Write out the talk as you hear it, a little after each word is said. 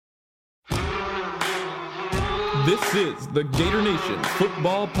This is the Gator Nation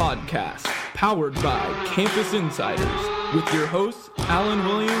Football Podcast, powered by Campus Insiders, with your hosts, Alan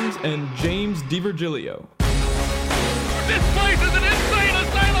Williams and James DiVirgilio. This place is an insane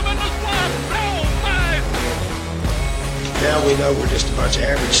asylum in the swamp! No, five! Now we know we're just a bunch of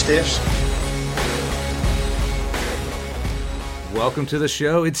average stiffs. Welcome to the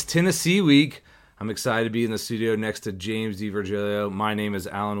show. It's Tennessee week. I'm excited to be in the studio next to James DiVirgilio. My name is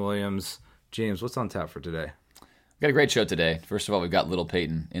Alan Williams. James, what's on tap for today? Got a great show today. First of all, we've got Little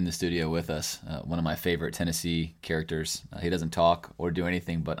Peyton in the studio with us, one of my favorite Tennessee characters. He doesn't talk or do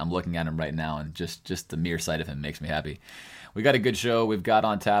anything, but I'm looking at him right now, and just the mere sight of him makes me happy. We got a good show. We've got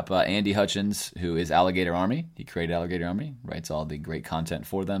on tap Andy Hutchins, who is Alligator Army. He created Alligator Army, writes all the great content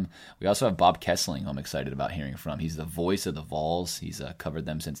for them. We also have Bob Kessling, who I'm excited about hearing from. He's the voice of the Vols. He's covered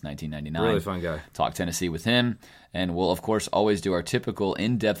them since 1999. Really fun guy. Talk Tennessee with him. And we'll, of course, always do our typical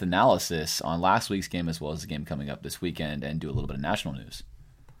in-depth analysis on last week's game as well as the game coming up this weekend and do a little bit of national news.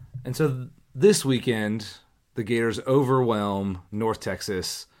 And so this weekend, the Gators overwhelm North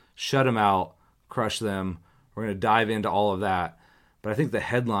Texas, shut them out, crush them. We're going to dive into all of that. But I think the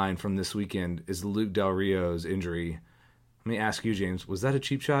headline from this weekend is Luke Del Rio's injury. Let me ask you, James, was that a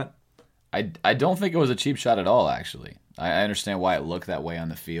cheap shot? I don't think it was a cheap shot at all, actually. I understand why it looked that way on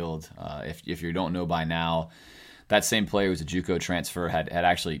the field. If you don't know by now, that same player who was a JUCO transfer had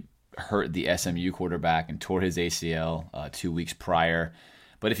actually hurt the SMU quarterback and tore his ACL 2 weeks prior.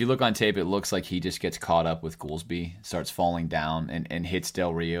 But if you look on tape, it looks like he just gets caught up with Goolsby, starts falling down, and hits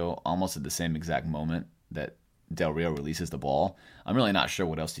Del Rio almost at the same exact moment that Del Rio releases the ball. I'm really not sure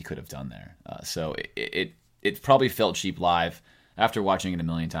what else he could have done there. So it probably felt cheap live. After watching it a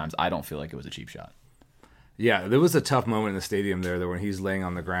million times, I don't feel like it was a cheap shot. Yeah, there was a tough moment in the stadium there when he's laying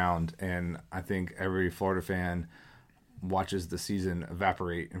on the ground, and I think every Florida fan watches the season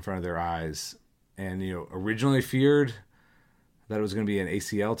evaporate in front of their eyes. And, originally feared that it was going to be an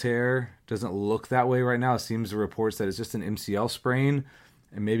ACL tear. Doesn't look that way right now. It seems the reports that it's just an MCL sprain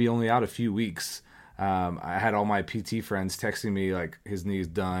and maybe only out a few weeks. I had all my PT friends texting me like his knee's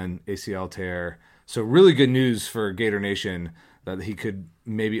done, ACL tear. So really good news for Gator Nation that he could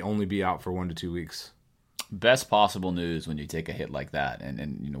maybe only be out for 1 to 2 weeks. Best possible news when you take a hit like that.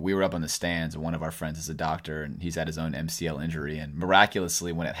 And we were up on the stands, and one of our friends is a doctor, and he's had his own MCL injury. And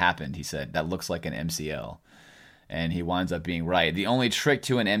miraculously, when it happened, he said, that looks like an MCL. And he winds up being right. The only trick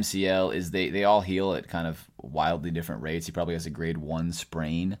to an MCL is they all heal at kind of wildly different rates. He probably has a grade 1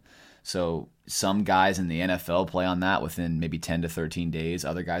 sprain. So some guys in the NFL play on that within maybe 10 to 13 days.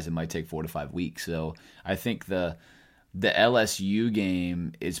 Other guys, it might take 4 to 5 weeks. So I think the LSU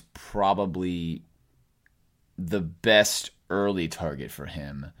game is probably the best early target for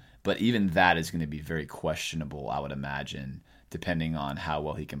him. But even that is going to be very questionable, I would imagine, depending on how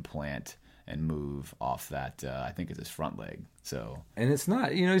well he can plant and move off that, I think it's his front leg. And it's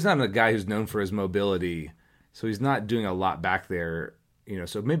not, he's not a guy who's known for his mobility. So he's not doing a lot back there.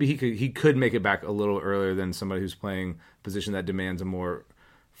 So maybe he could make it back a little earlier than somebody who's playing a position that demands a more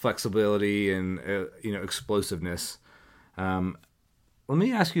flexibility and explosiveness. Let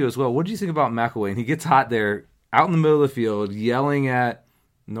me ask you as well, what do you think about McElwain? He gets hot there out in the middle of the field, yelling at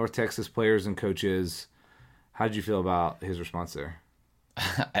North Texas players and coaches. How did you feel about his response there?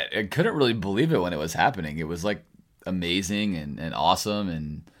 I couldn't really believe it when it was happening. It was like amazing and awesome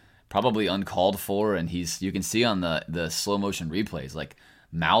and probably uncalled for, and you can see on the slow motion replays like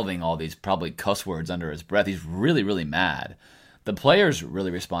mouthing all these probably cuss words under his breath. He's really, really mad. The players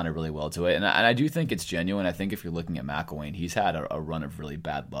really responded really well to it, and I do think it's genuine. I think if you're looking at McElwain, he's had a run of really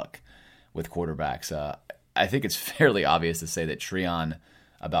bad luck with quarterbacks. I think it's fairly obvious to say that Treon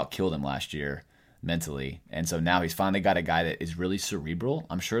about killed him last year mentally, and so now he's finally got a guy that is really cerebral.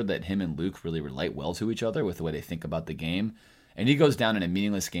 I'm sure that him and Luke really relate well to each other with the way they think about the game. And he goes down in a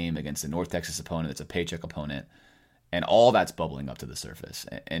meaningless game against a North Texas opponent that's a paycheck opponent, and all that's bubbling up to the surface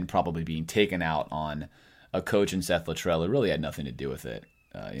and probably being taken out on a coach in Seth Luttrell who really had nothing to do with it.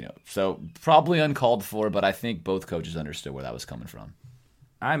 So probably uncalled for, but I think both coaches understood where that was coming from.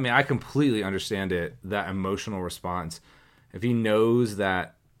 I mean, I completely understand it, that emotional response. If he knows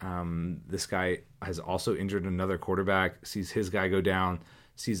that this guy has also injured another quarterback, sees his guy go down,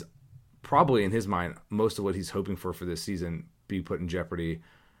 sees probably in his mind most of what he's hoping for this season be put in jeopardy.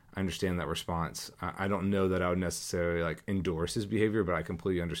 I understand that response. I don't know that I would necessarily endorse his behavior, but I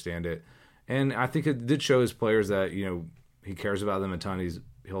completely understand it. And I think it did show his players that, he cares about them a ton.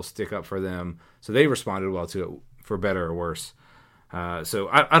 He'll stick up for them. So they responded well to it, for better or worse. So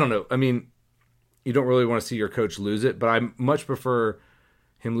I don't know. I mean, you don't really want to see your coach lose it, but I much prefer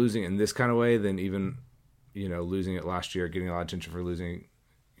him losing it in this kind of way than even, losing it last year, getting a lot of attention for losing,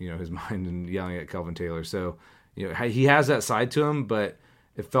 his mind and yelling at Kelvin Taylor. So he has that side to him, but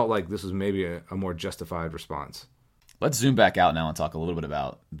it felt like this was maybe a more justified response. Let's zoom back out now and talk a little bit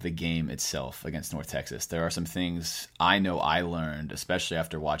about the game itself against North Texas. There are some things I know I learned, especially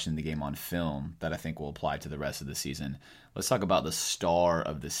after watching the game on film, that I think will apply to the rest of the season. Let's talk about the star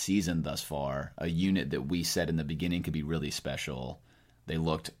of the season thus far, a unit that we said in the beginning could be really special. They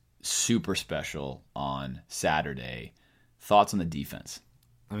looked super special on Saturday. Thoughts on the defense?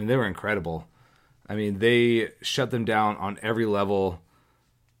 I mean, they were incredible. I mean, they shut them down on every level.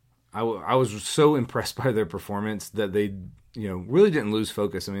 I was so impressed by their performance that they, really didn't lose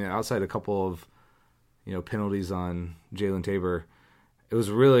focus. I mean, outside a couple of, penalties on Jalen Tabor, it was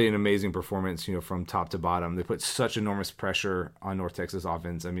really an amazing performance, from top to bottom. They put such enormous pressure on North Texas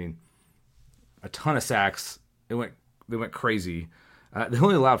offense. I mean, a ton of sacks. They went crazy. They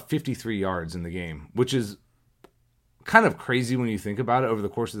only allowed 53 yards in the game, which is kind of crazy when you think about it over the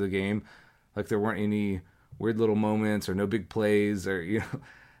course of the game. Like, there weren't any weird little moments or no big plays or,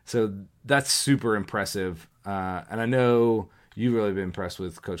 So that's super impressive. And I know you've really been impressed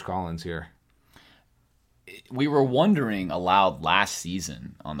with Coach Collins here. We were wondering aloud last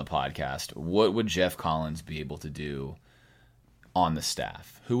season on the podcast, what would Jeff Collins be able to do on the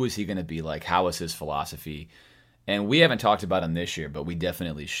staff? Who is he going to be like? How is his philosophy? And we haven't talked about him this year, but we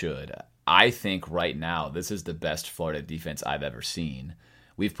definitely should. I think right now this is the best Florida defense I've ever seen.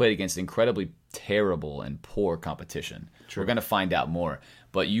 We've played against incredibly terrible and poor competition. Sure. We're going to find out more.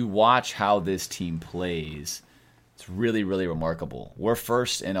 But you watch how this team plays, it's really, really remarkable. We're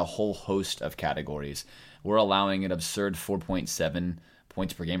first in a whole host of categories. We're allowing an absurd 4.7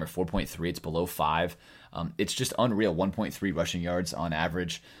 points per game, or 4.3. It's below 5. It's just unreal, 1.3 rushing yards on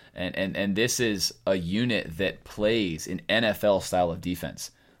average. And this is a unit that plays an NFL style of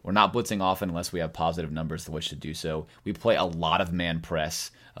defense. We're not blitzing often unless we have positive numbers to which to do so. We play a lot of man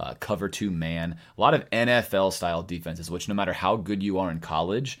press, cover 2 man, a lot of NFL-style defenses, which no matter how good you are in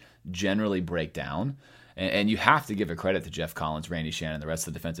college, generally break down. And you have to give a credit to Jeff Collins, Randy Shannon, and the rest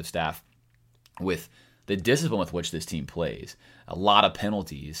of the defensive staff with the discipline with which this team plays. A lot of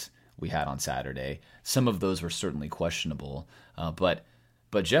penalties we had on Saturday. Some of those were certainly questionable. But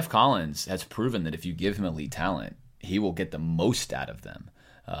Jeff Collins has proven that if you give him elite talent, he will get the most out of them.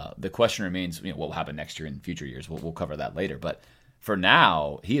 The question remains, what will happen next year and future years. We'll cover that later. But for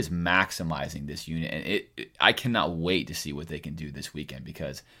now, he is maximizing this unit, and I cannot wait to see what they can do this weekend,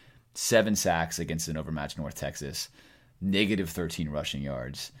 because 7 sacks against an overmatched North Texas, negative 13 rushing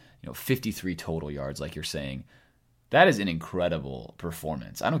yards, 53 total yards, like you're saying. That is an incredible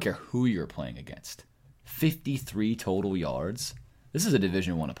performance. I don't care who you're playing against. 53 total yards. This is a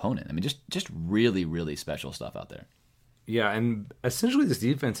Division I opponent. I mean, just really, really special stuff out there. Yeah, and essentially this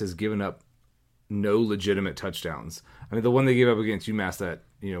defense has given up no legitimate touchdowns. I mean, the one they gave up against UMass that,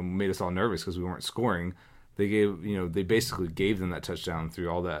 made us all nervous because we weren't scoring, they basically gave them that touchdown through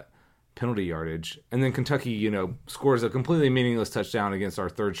all that penalty yardage. And then Kentucky, scores a completely meaningless touchdown against our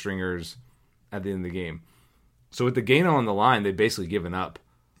third stringers at the end of the game. So with the game on the line, they've basically given up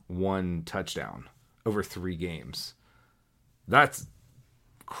 1 touchdown over 3 games. That's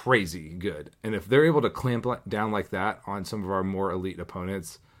crazy good. And if they're able to clamp down like that on some of our more elite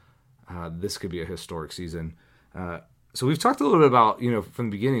opponents, this could be a historic season. So we've talked a little bit about, from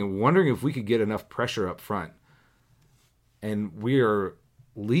the beginning, wondering if we could get enough pressure up front. And we are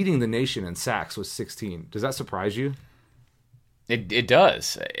leading the nation in sacks with 16. Does that surprise you? It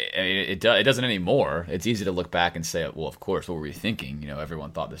does. It doesn't anymore. It's easy to look back and say, well, of course, what were we thinking?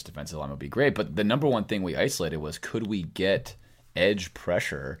 Everyone thought this defensive line would be great. But the number one thing we isolated was, could we get edge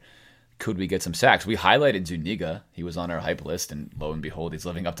pressure? Could we get some sacks? We highlighted Zuniga. He was on our hype list, and lo and behold, he's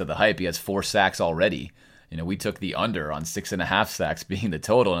living up to the hype. He has 4 sacks already. We took the under on 6.5 sacks being the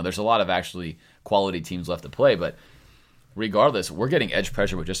total. And there's a lot of actually quality teams left to play, but regardless, we're getting edge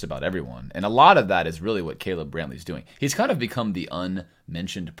pressure with just about everyone. And a lot of that is really what Caleb Brantley's doing. He's kind of become the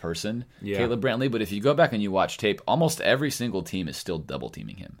unmentioned person, Caleb Brantley. But if you go back and you watch tape, almost every single team is still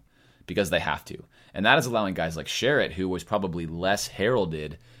double-teaming him because they have to. And that is allowing guys like Sherritt, who was probably less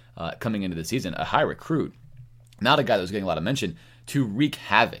heralded coming into the season, a high recruit, not a guy that was getting a lot of mention, to wreak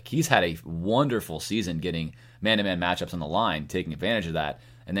havoc. He's had a wonderful season getting man-to-man matchups on the line, taking advantage of that.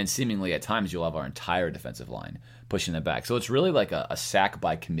 And then seemingly at times you'll have our entire defensive line pushing them back. So it's really like a sack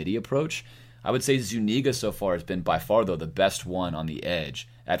by committee approach. I would say Zuniga so far has been by far, though, the best one on the edge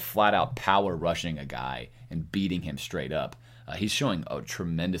at flat-out power rushing a guy and beating him straight up. He's showing a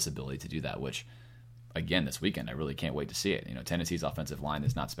tremendous ability to do that, which, again, this weekend, I really can't wait to see it. Tennessee's offensive line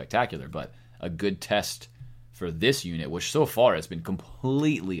is not spectacular, but a good test for this unit, which so far has been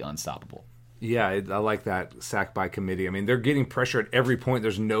completely unstoppable. Yeah, I like that sack by committee. I mean, they're getting pressure at every point.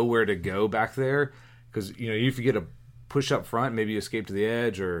 There's nowhere to go back there. Because, if you get a push up front, maybe you escape to the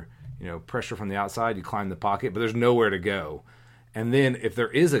edge, or, pressure from the outside, you climb the pocket, but there's nowhere to go. And then if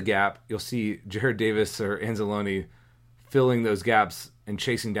there is a gap, you'll see Jared Davis or Anzalone filling those gaps and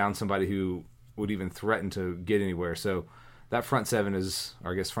chasing down somebody who would even threaten to get anywhere. So that front seven is,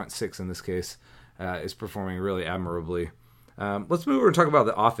 or I guess front six in this case, is performing really admirably. Let's move over and talk about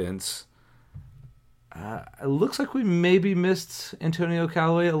the offense. It looks like we maybe missed Antonio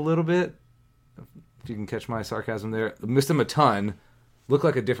Callaway a little bit. If you can catch my sarcasm there. Missed him a ton. Looked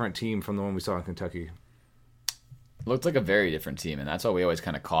like a different team from the one we saw in Kentucky. Looked like a very different team, and that's why we always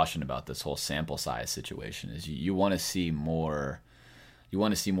kind of caution about this whole sample size situation. Is you want to see more,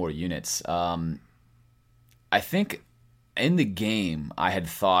 units. I think in the game, I had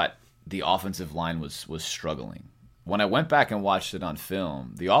thought the offensive line was struggling. When I went back and watched it on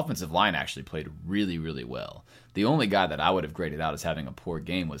film, the offensive line actually played really, really well. The only guy that I would have graded out as having a poor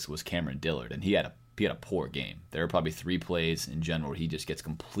game was Cameron Dillard, and he had a poor game. There are probably 3 plays in general where he just gets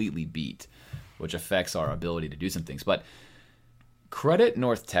completely beat, which affects our ability to do some things. But credit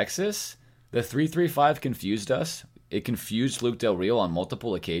North Texas, the 3-3-5 confused us. It confused Luke Del Rio on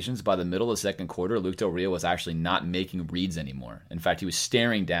multiple occasions. By the middle of the second quarter, Luke Del Rio was actually not making reads anymore. In fact, he was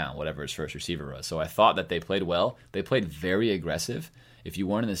staring down whatever his first receiver was. So I thought that they played well. They played very aggressive. If you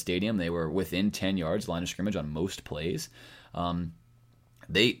weren't in the stadium, they were within 10 yards line of scrimmage on most plays.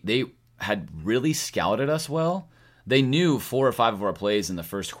 They had really scouted us well. They knew 4 or 5 of our plays in the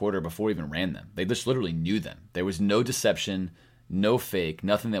first quarter before we even ran them. They just literally knew them. There was no deception, no fake,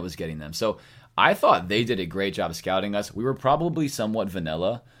 nothing that was getting them. So I thought they did a great job of scouting us. We were probably somewhat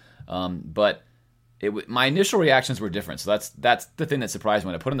vanilla, but my initial reactions were different. So that's the thing that surprised me.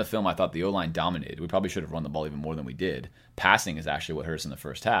 When I put in the film, I thought the O-line dominated. We probably should have run the ball even more than we did. Passing is actually what hurt us in the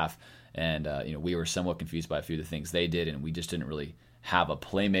first half, and we were somewhat confused by a few of the things they did, and we just didn't really have a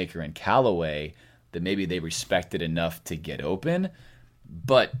playmaker in Callaway that maybe they respected enough to get open.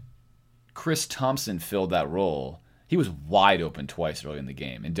 But Chris Thompson filled that role. He was wide open twice early in the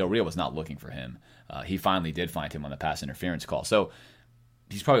game, and Del Rio was not looking for him. He finally did find him on the pass interference call. So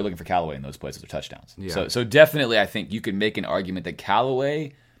he's probably looking for Callaway in those plays that are touchdowns. Yeah. So definitely I think you could make an argument that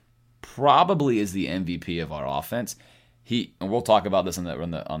Callaway probably is the MVP of our offense. And we'll talk about this on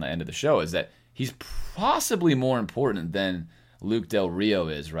the end of the show, is that he's possibly more important than Luke Del Rio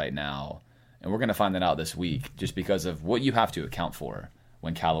is right now. And we're going to find that out this week, just because of what you have to account for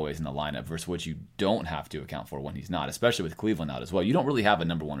when Callaway's in the lineup versus what you don't have to account for when he's not, especially with Cleveland out as well. You don't really have a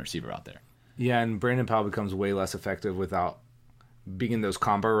number 1 receiver out there. Yeah, and Brandon Powell becomes way less effective without being in those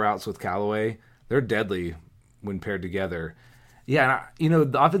combo routes with Callaway. They're deadly when paired together. Yeah,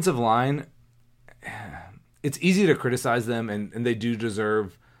 and the offensive line, it's easy to criticize them, and they do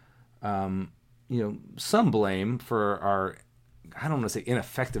deserve some blame for our, I don't want to say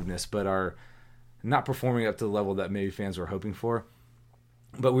ineffectiveness, but our not performing up to the level that maybe fans were hoping for.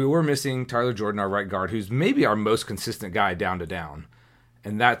 But we were missing Tyler Jordan, our right guard, who's maybe our most consistent guy down to down.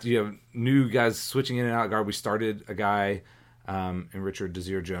 And that, new guys switching in and out guard. We started a guy in Richard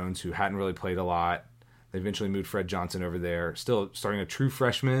Desir-Jones who hadn't really played a lot. They eventually moved Fred Johnson over there. Still starting a true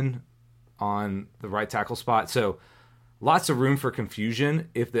freshman on the right tackle spot. So lots of room for confusion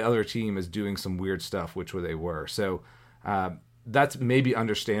if the other team is doing some weird stuff, which they were. So that's maybe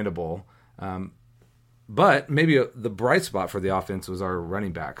understandable. But maybe the bright spot for the offense was our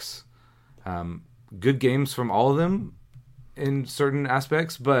running backs. Good games from all of them in certain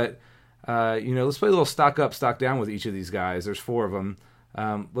aspects, but let's play a little stock up, stock down with each of these guys. There's 4 of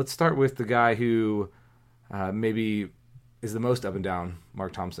them. Let's start with the guy who maybe is the most up and down,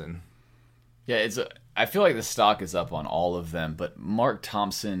 Mark Thompson. Yeah, I feel like the stock is up on all of them, but Mark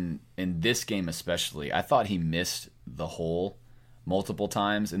Thompson in this game especially, I thought he missed the hole multiple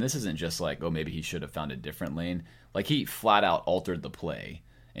times, and this isn't just like, maybe he should have found a different lane. Like, he flat out altered the play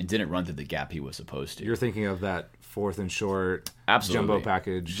and didn't run through the gap he was supposed to. You're thinking of that 4th and short Absolutely. Jumbo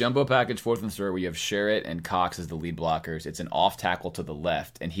package. Jumbo package, 4th and short, where you have Sherritt and Cox as the lead blockers. It's an off tackle to the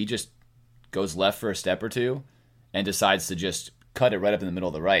left, and he just goes left for a step or two and decides to just cut it right up in the middle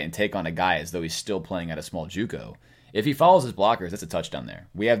of the right and take on a guy as though he's still playing at a small JUCO. If he follows his blockers, that's a touchdown there.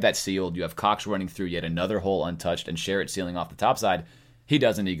 We have that sealed. You have Cox running through yet another hole untouched and Sherritt sealing off the top side. He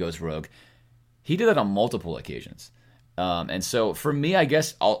doesn't. He goes rogue. He did that on multiple occasions. And so for me, I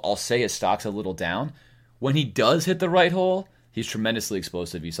guess I'll say his stock's a little down. When he does hit the right hole, he's tremendously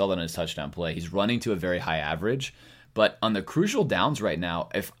explosive. You saw that on his touchdown play. He's running to a very high average. But on the crucial downs right now,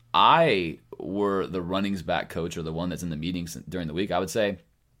 if I were the runnings back coach or the one that's in the meetings during the week, I would say,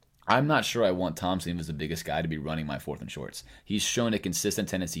 I'm not sure I want Thompson as the biggest guy to be running my 4th and shorts. He's shown a consistent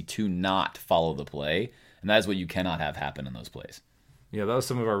tendency to not follow the play, and that is what you cannot have happen in those plays. Yeah, that was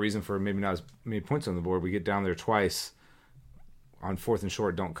some of our reason for maybe not as many points on the board. We get down there twice on 4th and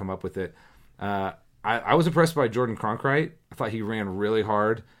short, don't come up with it. I was impressed by Jordan Cronkrite. I thought he ran really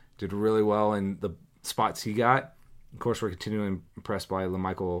hard, did really well in the spots he got. Of course, we're continuing impressed by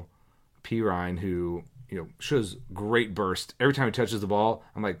LaMichael Pirine, who shows great burst. Every time he touches the ball,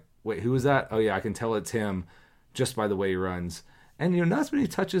 I'm like, wait, who is that? Oh, yeah, I can tell it's him just by the way he runs. And, not as many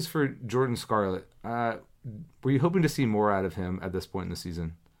touches for Jordan Scarlett. Were you hoping to see more out of him at this point in the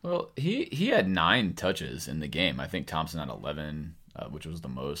season? Well, he had 9 touches in the game. I think Thompson had 11, which was the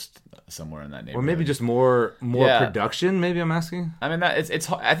most, somewhere in that neighborhood. Or maybe just more production, maybe I'm asking? I mean,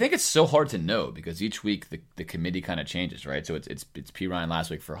 it's. I think it's so hard to know because each week the committee kind of changes, right? So it's Pirine last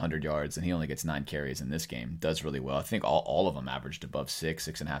week for 100 yards, and he only gets 9 carries in this game. Does really well. I think all of them averaged above 6,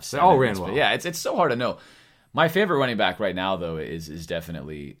 6.5, 7. They all ran well. But yeah, it's so hard to know. My favorite running back right now, though, is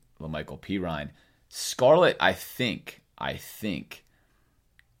definitely LaMichael Pirine. Scarlett, I think,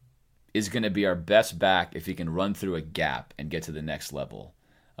 is going to be our best back if he can run through a gap and get to the next level.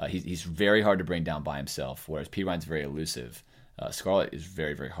 He's very hard to bring down by himself, whereas Pirine's very elusive. Scarlett is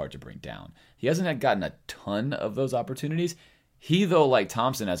very, very hard to bring down. He hasn't gotten a ton of those opportunities. He, though, like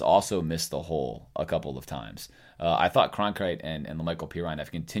Thompson, has also missed the hole a couple of times. I thought Cronkrite and LaMichael Pirine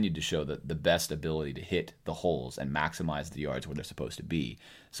have continued to show the best ability to hit the holes and maximize the yards where they're supposed to be.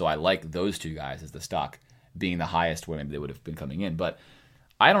 So I like those two guys as the stock being the highest where maybe they would have been coming in. But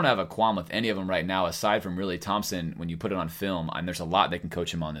I don't have a qualm with any of them right now, aside from really Thompson. When you put it on film, and there's a lot they can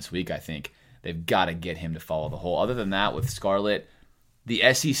coach him on this week, I think they've got to get him to follow the hole. Other than that, with Scarlett,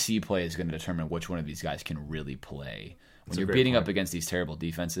 the SEC play is going to determine which one of these guys can really play. When you're beating up against these terrible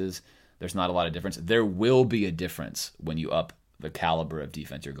defenses, there's not a lot of difference. There will be a difference when you up the caliber of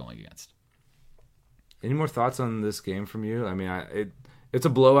defense you're going against. Any more thoughts on this game from you? I mean, it's a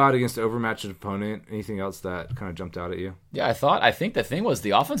blowout against an overmatched opponent. Anything else that kind of jumped out at you? Yeah, I think the thing was the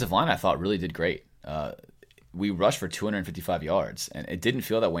offensive line I thought really did great. We rushed for 255 yards, and it didn't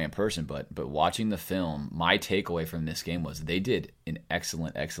feel that way in person, but watching the film, my takeaway from this game was they did an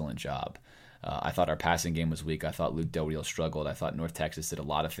excellent job. I thought our passing game was weak. I thought Luke Del Rio struggled. I thought North Texas did a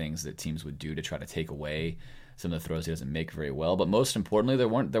lot of things that teams would do to try to take away some of the throws he doesn't make very well. But most importantly, there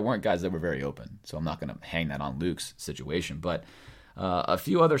weren't guys that were very open. So I'm not going to hang that on Luke's situation. But a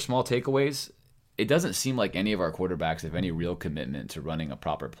few other small takeaways. It doesn't seem like any of our quarterbacks have any real commitment to running a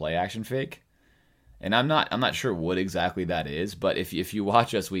proper play action fake. And I'm not sure what exactly that is, but if you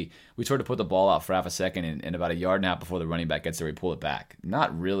watch us, we sort of put the ball out for half a second, and about a yard and a half before the running back gets there, we pull it back.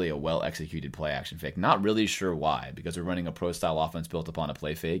 Not really a well-executed play-action fake. Not really sure why, because we're running a pro-style offense built upon a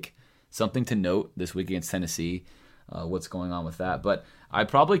play fake. Something to note this week against Tennessee, what's going on with that. But I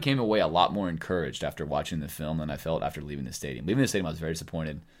probably came away a lot more encouraged after watching the film than I felt after leaving the stadium. Leaving the stadium, I was very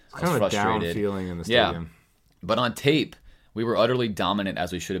disappointed. I was kind of frustrated. A down feeling in the stadium. Yeah. But on tape, we were utterly dominant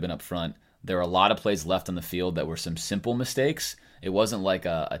as we should have been up front. There were a lot of plays left on the field that were some simple mistakes. It wasn't like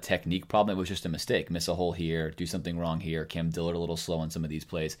a technique problem. It was just a mistake. Miss a hole here, do something wrong here. Cam Dillard a little slow on some of these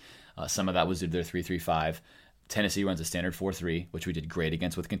plays. Some of that was due to their 3-3-5. Tennessee runs a standard 4-3, which we did great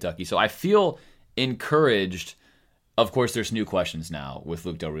against with Kentucky. So I feel encouraged. Of course, there's new questions now with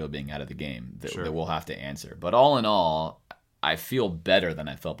Luke Del Rio being out of the game that we'll have to answer. But all in all, I feel better than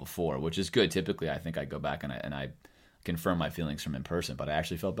I felt before, which is good. Typically, I think I go back and I confirm my feelings from in person, but I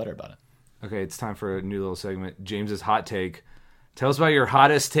actually felt better about it. Okay, it's time for a new little segment, James's Hot Take. Tell us about your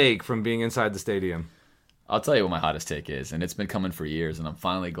hottest take from being inside the stadium. I'll tell you what my hottest take is, and it's been coming for years, and I'm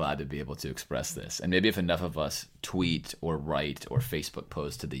finally glad to be able to express this. And maybe if enough of us tweet or write or Facebook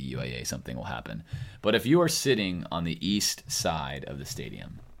post to the UAA, something will happen. But if you are sitting on the east side of the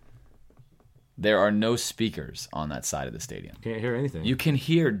stadium, there are no speakers on that side of the stadium. Can't hear anything. You can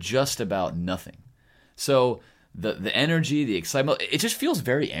hear just about nothing. So the energy, the excitement, it just feels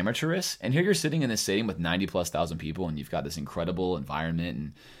very amateurish. And here you're sitting in this stadium with 90+ thousand people, and you've got this incredible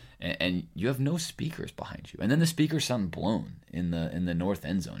environment, and you have no speakers behind you. And then the speakers sound blown in the north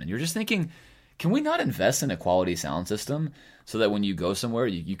end zone. And you're just thinking, can we not invest in a quality sound system so that when you go somewhere,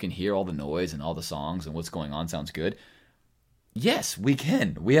 you can hear all the noise and all the songs and what's going on sounds good? Yes, we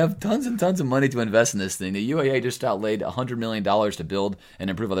can. We have tons and tons of money to invest in this thing. The UAA just outlaid $100 million to build and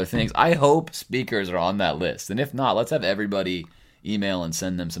improve other things. I hope speakers are on that list. And if not, let's have everybody email and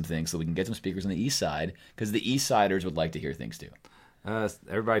send them some things so we can get some speakers on the east side, because the east siders would like to hear things too.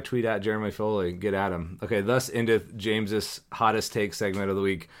 Everybody tweet at Jeremy Foley. Get at him. Okay, thus endeth James's hottest take segment of the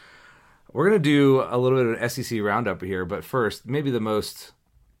week. We're going to do a little bit of an SEC roundup here, but first, maybe the most,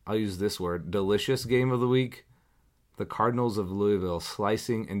 I'll use this word, delicious game of the week. The Cardinals of Louisville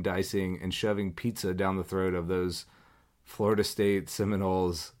slicing and dicing and shoving pizza down the throat of those Florida State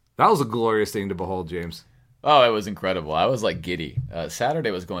Seminoles. That was a glorious thing to behold, James. Oh, it was incredible. I was like giddy.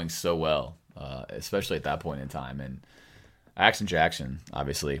 Saturday was going so well, especially at that point in time. And Action Jackson,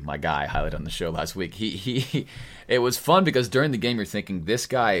 obviously, my guy, highlighted on the show last week. It was fun because during the game you're thinking, this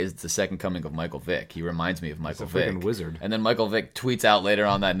guy is the second coming of Michael Vick. He reminds me of Michael Vick. He's a freaking wizard. And then Michael Vick tweets out later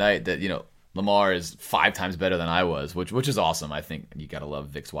on that night that, Lamar is 5 times better than I was, which is awesome. I think you got to love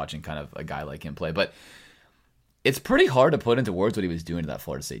Vick's watching kind of a guy like him play. But it's pretty hard to put into words what he was doing to that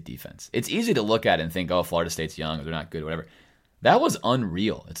Florida State defense. It's easy to look at it and think, oh, Florida State's young, or they're not good, whatever. That was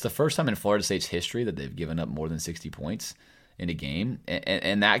unreal. It's the first time in Florida State's history that they've given up more than 60 points in a game.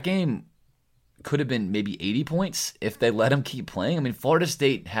 And that game could have been maybe 80 points if they let him keep playing. I mean, Florida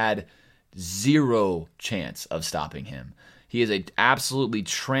State had zero chance of stopping him. He is an absolutely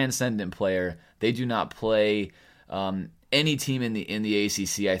transcendent player. They do not play any team in the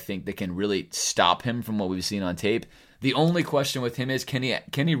ACC, I think, that can really stop him from what we've seen on tape. The only question with him is, can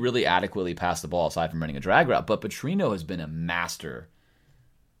he really adequately pass the ball aside from running a drag route? But Petrino has been a master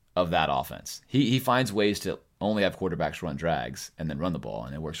of that offense. He finds ways to only have quarterbacks run drags and then run the ball,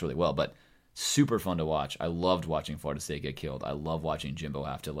 and it works really well. But super fun to watch. I loved watching Florida State get killed. I love watching Jimbo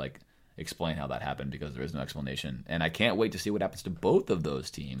have to explain how that happened because there is no explanation. And I can't wait to see what happens to both of those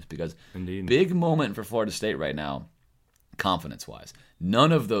teams because Indeed. Big moment for Florida State right now, confidence-wise.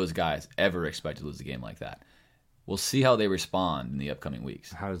 None of those guys ever expect to lose a game like that. We'll see how they respond in the upcoming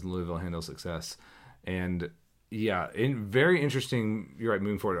weeks. How does Louisville handle success? And, yeah, very interesting. You're right,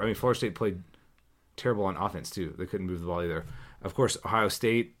 moving forward. I mean, Florida State played terrible on offense, too. They couldn't move the ball either. Of course, Ohio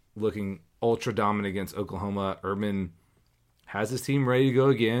State looking ultra dominant against Oklahoma. Urban has his team ready to go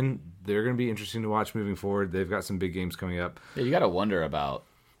again. They're going to be interesting to watch moving forward. They've got some big games coming up. Yeah, you got to wonder about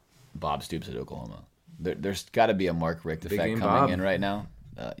Bob Stoops at Oklahoma. There's got to be a Mark Richt effect coming in right now.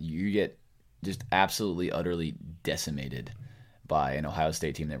 You get just absolutely, utterly decimated by an Ohio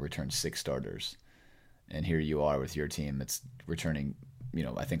State team that returns 6 starters. And here you are with your team that's returning,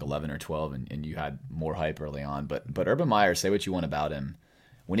 I think 11 or 12, and you had more hype early on. But Urban Meyer, say what you want about him,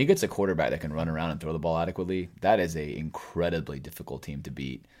 when he gets a quarterback that can run around and throw the ball adequately, that is an incredibly difficult team to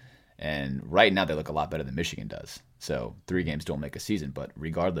beat. And right now they look a lot better than Michigan does. So 3 games don't make a season, but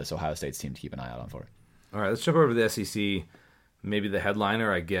regardless, Ohio State's team to keep an eye out on for. All right, let's jump over to the SEC. Maybe the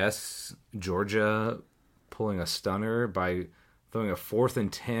headliner, I guess, Georgia pulling a stunner by throwing a 4th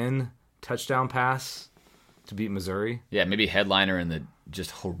and 10 touchdown pass to beat Missouri. Yeah, maybe headliner in the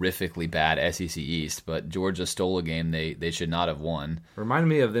just horrifically bad SEC East, but Georgia stole a game they should not have won. Reminded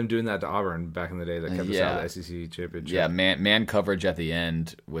me of them doing that to Auburn back in the day that kept us out of the SEC championship. Yeah, man coverage at the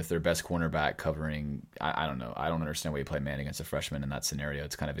end with their best cornerback covering. I don't know. I don't understand why you play man against a freshman in that scenario.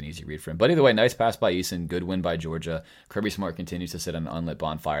 It's kind of an easy read for him. But either way, nice pass by Eason, good win by Georgia. Kirby Smart continues to sit on an unlit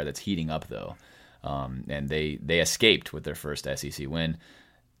bonfire that's heating up, though. And they escaped with their first SEC win.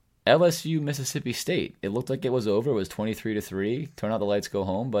 LSU, Mississippi State. It looked like it was over. It was 23-3. Turn out the lights, go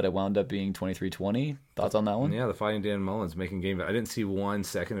home, but it wound up being 23-20. Thoughts on that one? Yeah, the Fighting Dan Mullins making game. I didn't see 1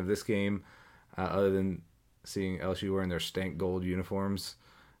 second of this game other than seeing LSU wearing their stank gold uniforms.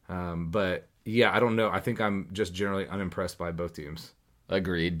 But, yeah, I don't know. I think I'm just generally unimpressed by both teams.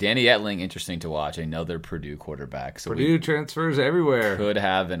 Agreed. Danny Etling, interesting to watch. Another Purdue quarterback. So Purdue transfers everywhere. Could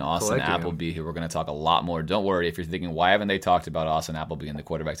have an Austin Appleby, who we're going to talk a lot more. Don't worry if you're thinking, why haven't they talked about Austin Appleby in the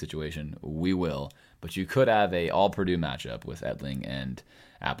quarterback situation? We will. But you could have a all-Purdue matchup with Etling and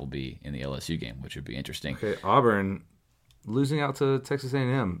Appleby in the LSU game, which would be interesting. Okay, Auburn losing out to Texas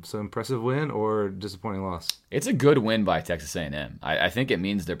A&M. So impressive win or disappointing loss? It's a good win by Texas A&M. I think it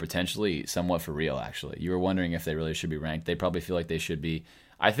means they're potentially somewhat for real, actually. You were wondering if they really should be ranked. They probably feel like they should be.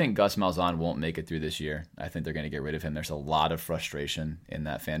 I think Gus Malzahn won't make it through this year. I think they're going to get rid of him. There's a lot of frustration in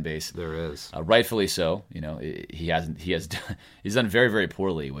that fan base. There is. Rightfully so. He's done very, very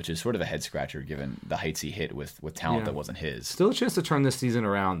poorly, which is sort of a head scratcher given the heights he hit with talent that wasn't his. Still a chance to turn this season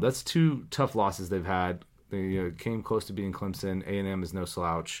around. That's 2 tough losses they've had. They came close to beating Clemson. A&M is no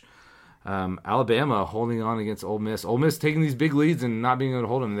slouch. Alabama holding on against Ole Miss. Ole Miss taking these big leads and not being able to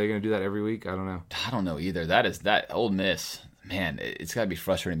hold them. Are they going to do that every week? I don't know. I don't know either. That Ole Miss, man, it's got to be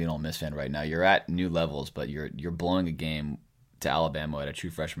frustrating being an Ole Miss fan right now. You're at new levels, but you're blowing a game to Alabama at a true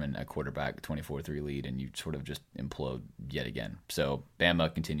freshman at quarterback, 24-3 lead, and you sort of just implode yet again. So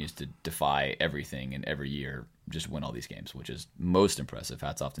Bama continues to defy everything and every year just win all these games, which is most impressive.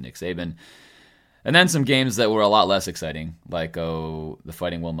 Hats off to Nick Saban. And then some games that were a lot less exciting, like the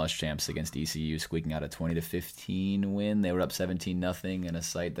Fighting Will Muschamps against ECU squeaking out a 20-15 win. They were up 17-0 in a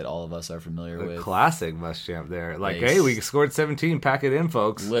site that all of us are familiar with. Classic Muschamp there. Hey, we scored 17, pack it in,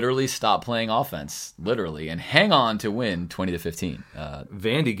 folks. Literally stop playing offense, literally, and hang on to win 20-15.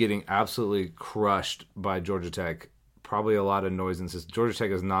 Vandy getting absolutely crushed by Georgia Tech. Probably a lot of noise and Georgia Tech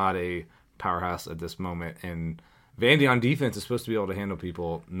is not a powerhouse at this moment. And Vandy on defense is supposed to be able to handle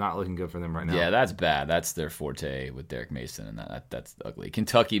people. Not looking good for them right now. Yeah, that's bad. That's their forte with Derek Mason, and that's ugly.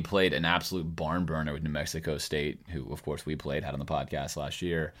 Kentucky played an absolute barn burner with New Mexico State, who, of course, we had on the podcast last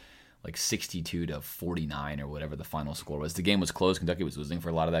year, like 62-49 or whatever the final score was. The game was close. Kentucky was losing for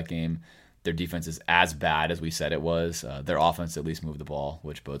a lot of that game. Their defense is as bad as we said it was. Their offense at least moved the ball,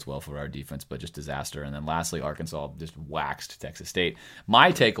 which bodes well for our defense, but just disaster. And then lastly, Arkansas just waxed Texas State.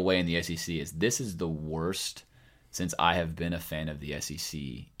 My takeaway in the SEC is this is the worst since I have been a fan of the SEC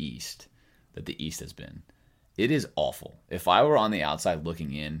East that the East has been. It is awful. If I were on the outside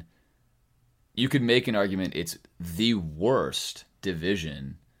looking in, you could make an argument it's the worst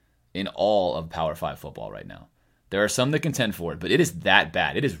division in all of Power 5 football right now. There are some that contend for it, but it is that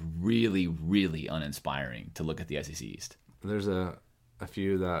bad. It is really, really uninspiring to look at the SEC East. There's a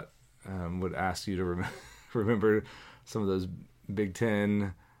few that would ask you to remember some of those Big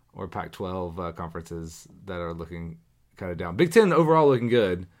Ten or Pac-12 conferences that are looking kind of down. Big Ten overall looking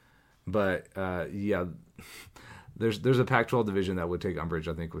good, but yeah, there's a Pac-12 division that would take umbrage,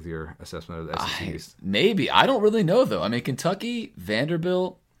 I think, with your assessment of the SEC East. Maybe. I don't really know, though. I mean, Kentucky,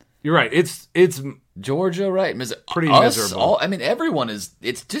 Vanderbilt. You're right. It's Georgia, right? Pretty miserable. I mean, everyone is.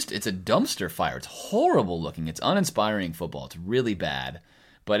 It's a dumpster fire. It's horrible looking. It's uninspiring football. It's really bad.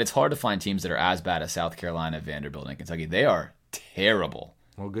 But it's hard to find teams that are as bad as South Carolina, Vanderbilt, and Kentucky. They are terrible.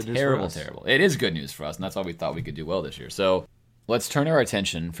 Well, good news for us. Terrible. It is good news for us, and that's why we thought we could do well this year. So let's turn our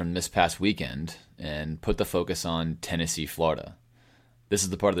attention from this past weekend and put the focus on Tennessee, Florida. This is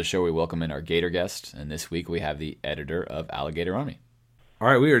the part of the show where we welcome in our Gator guest, and this week we have the editor of Alligator Army. All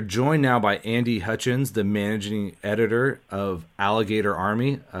right, we are joined now by Andy Hutchins, the managing editor of Alligator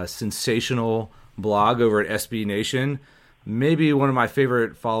Army, a sensational blog over at SB Nation. Maybe one of my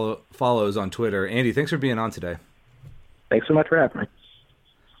favorite follows on Twitter. Andy, thanks for being on today. Thanks so much for having me.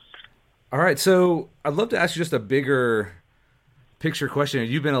 All right, so I'd love to ask you just a bigger picture question.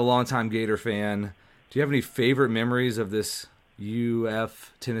 You've been a longtime Gator fan. Do you have any favorite memories of this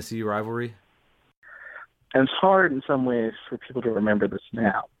UF-Tennessee rivalry? And it's hard in some ways for people to remember this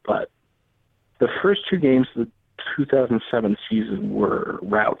now, but the first two games of the 2007 season were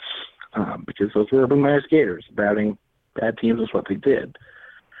routes because those were Urban Meyer's Gators. Routing bad teams is what they did.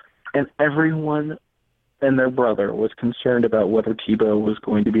 And everyone and their brother was concerned about whether Tebow was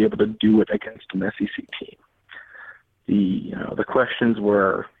going to be able to do it against an SEC team. The questions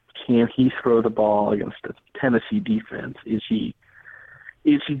were, can he throw the ball against a Tennessee defense? Is he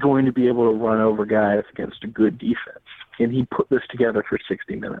going to be able to run over guys against a good defense? Can he put this together for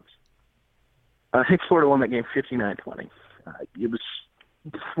 60 minutes? I think Florida won that game 59-20. It was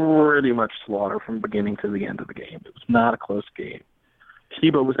pretty much slaughter from beginning to the end of the game. It was not a close game.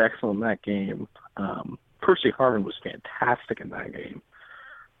 Tebow was excellent in that game. Percy Harvin was fantastic in that game.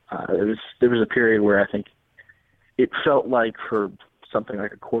 There was a period where I think it felt like for something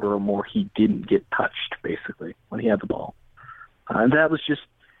like a quarter or more he didn't get touched, basically, when he had the ball. And that was just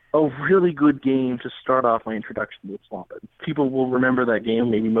a really good game to start off my introduction to the Swamp. People will remember that game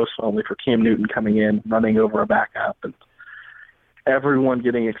maybe most fondly for Cam Newton coming in, running over a backup, and everyone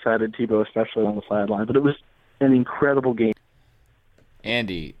getting excited, Tebow especially on the sideline. But it was an incredible game.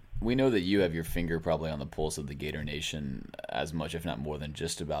 Andy, we know that you have your finger probably on the pulse of the Gator Nation as much, if not more than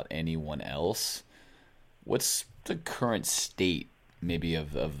just about anyone else. What's the current state maybe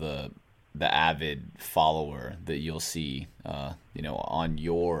of the avid follower that you'll see, on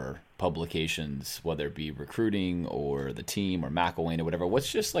your publications, whether it be recruiting or the team or McElwain or whatever?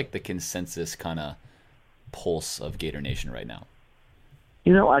 What's just like the consensus kind of pulse of Gator Nation right now?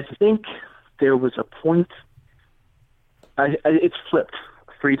 I think there was a point. It's flipped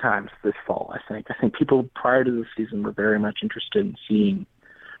 3 times this fall. I think people prior to the season were very much interested in seeing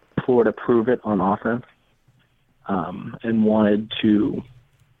Florida prove it on offense, and wanted to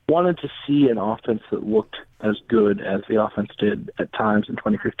see an offense that looked as good as the offense did at times in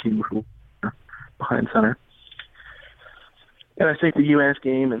 2015 behind center. And I think the UMass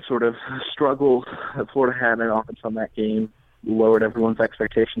game and sort of struggle that Florida had in offense on that game lowered everyone's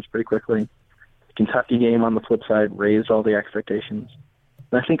expectations pretty quickly. The Kentucky game on the flip side raised all the expectations.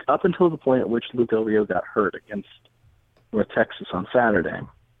 And I think up until the point at which Luke Del Rio got hurt against North Texas on Saturday,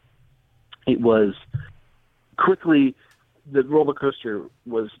 it was quickly the roller coaster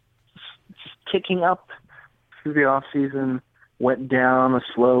was just ticking up through the off season, went down a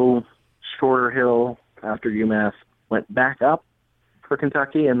slow, shorter hill after UMass, went back up for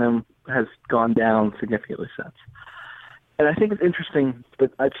Kentucky, and then has gone down significantly since. And I think it's interesting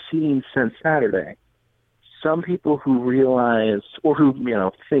that I've seen since Saturday some people who realize or who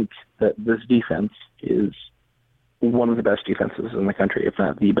think that this defense is one of the best defenses in the country, if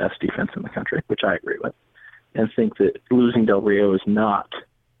not the best defense in the country, which I agree with, and think that losing Del Rio is not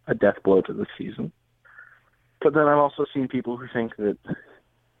a death blow to the season. But then I've also seen people who think that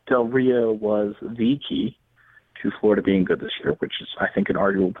Del Rio was the key to Florida being good this year, which is, I think, an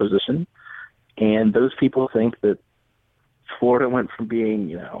arguable position. And those people think that Florida went from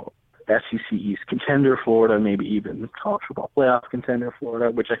being, SEC East contender Florida, maybe even college football playoff contender Florida,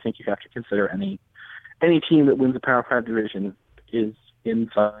 which I think you have to consider any team that wins a Power 5 division is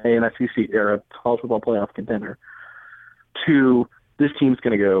inside an SEC or a college football playoff contender, to this team's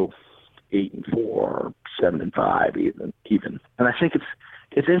going to go 8-4, 7-5, even. And I think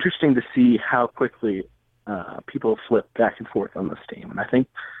it's interesting to see how quickly people flip back and forth on this team. And I think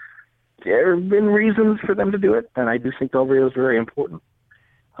there have been reasons for them to do it, and I do think Del Rio is very important.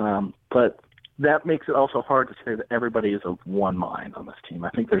 But that makes it also hard to say that everybody is of one mind on this team. I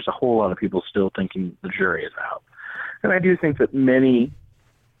think there's a whole lot of people still thinking the jury is out. And I do think that many,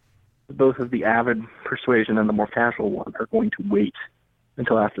 both of the avid persuasion and the more casual one, are going to wait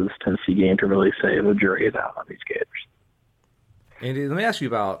until after this Tennessee game to really say the jury is out on these Gators. Andy, let me ask you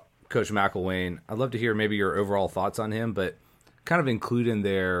about Coach McElwain. I'd love to hear maybe your overall thoughts on him, but kind of include in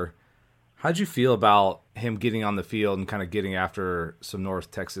there, how'd you feel about him getting on the field and kind of getting after some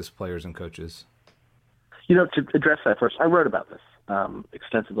North Texas players and coaches? To address that first, I wrote about this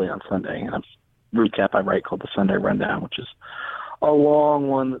extensively on Sunday, and a recap I write called the Sunday Rundown, which is a long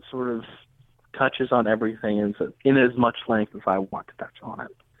one that sort of touches on everything in as much length as I want to touch on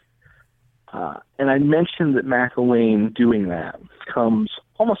it. And I mentioned that McElwain doing that comes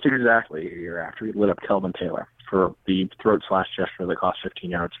almost exactly a year after he lit up Kelvin Taylor for the throat slash gesture that cost 15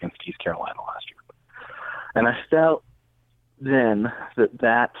 yards against East Carolina last year. And I felt then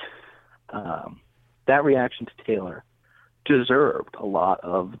that reaction to Taylor deserved a lot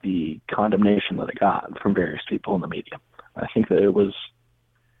of the condemnation that it got from various people in the media. I think that it was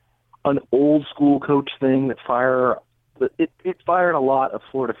an old school coach thing that it fired a lot of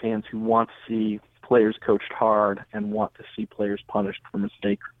Florida fans who want to see players coached hard and want to see players punished for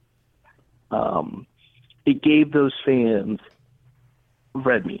mistakes. It gave those fans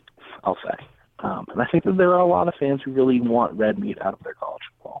red meat, I'll say. And I think that there are a lot of fans who really want red meat out of their college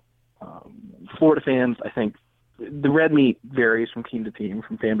football. Florida fans, I think, the red meat varies from team to team,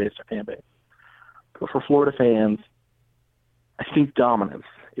 from fan base to fan base. But for Florida fans, I think dominance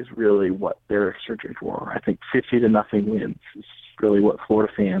is really what they're searching for. I think 50-0 wins is really what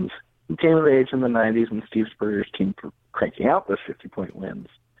Florida fans who came of age in the 90s when Steve Spurrier's team were cranking out those 50-point wins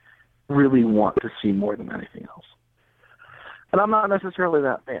really want to see more than anything else. And I'm not necessarily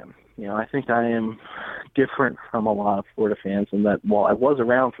that fan. I think I am different from a lot of Florida fans in that while I was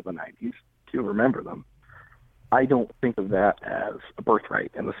around for the 90s, to remember them, I don't think of that as a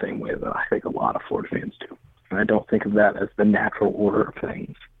birthright in the same way that I think a lot of Florida fans do. And I don't think of that as the natural order of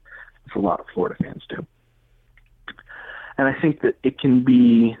things, as a lot of Florida fans do. And I think that it can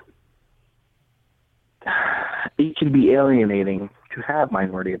be alienating to have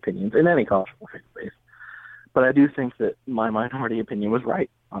minority opinions in any college football base. But I do think that my minority opinion was right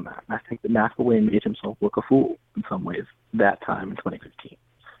on that. And I think that McElwain made himself look a fool in some ways that time in 2015.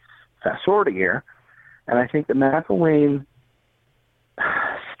 Fast forward a year, and I think that McElwain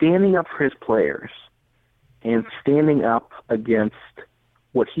standing up for his players and standing up against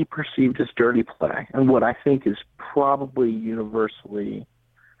what he perceived as dirty play and what I think is probably universally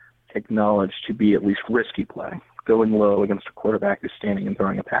acknowledged to be at least risky play, going low against a quarterback who's standing and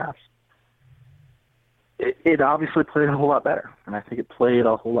throwing a pass. It obviously played a whole lot better, and I think it played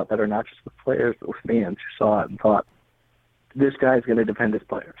a whole lot better not just with players but with fans who saw it and thought, this guy's going to defend his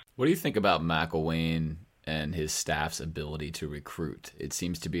players. What do you think about McElwain and his staff's ability to recruit? It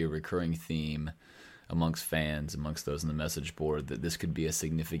seems to be a recurring theme amongst fans, amongst those on the message board, that this could be a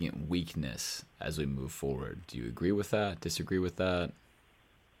significant weakness as we move forward. Do you agree with that? Disagree with that?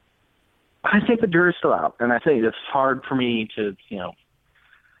 I think the jury's still out, and I think it's hard for me to,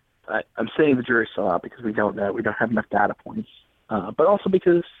 I'm saying the jury's still out because we don't know. We don't have enough data points. But also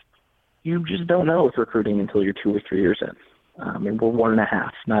because you just don't know with recruiting until you're 2 or 3 years in. We're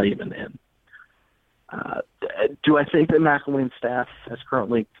 1.5, not even in. Do I think that McElwain's staff, as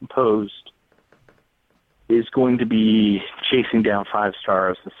currently composed, is going to be chasing down 5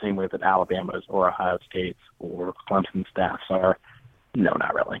 stars the same way that Alabama's or Ohio State's or Clemson's staffs are? No,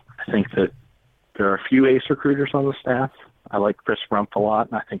 not really. I think that there are a few ace recruiters on the staff. I like Chris Rumpf a lot,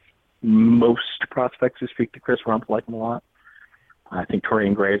 and I think most prospects who speak to Chris Rumpf like him a lot. I think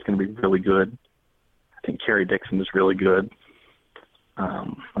Torian Gray is going to be really good. I think Kerry Dixon is really good.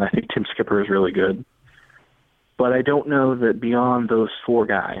 And I think Tim Skipper is really good. But I don't know that beyond those 4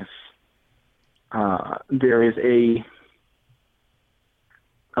 guys, there is a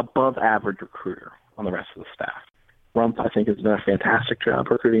above-average recruiter on the rest of the staff. Rump, I think, has done a fantastic job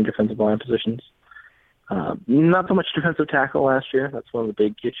recruiting defensive line positions. Not so much defensive tackle last year. That's one of the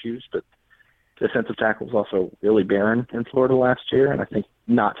big issues, but defensive tackle was also really barren in Florida last year, and I think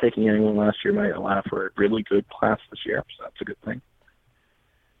not taking anyone last year might allow for a really good class this year, so that's a good thing.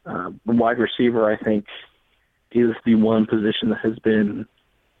 Wide receiver, I think, is the one position that has been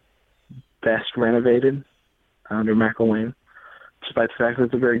best renovated under McElwain. Despite the fact that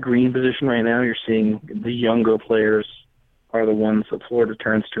it's a very green position right now, you're seeing the younger players are the ones that Florida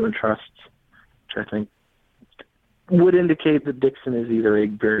turns to and trusts, which I think would indicate that Dixon is either a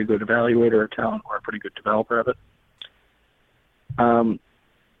very good evaluator of talent or a pretty good developer of it. And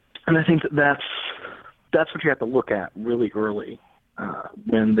I think that's what you have to look at really early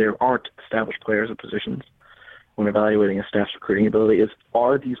when there aren't established players at positions. When evaluating a staff's recruiting ability,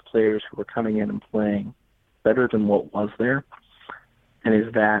 are these players who are coming in and playing better than what was there? And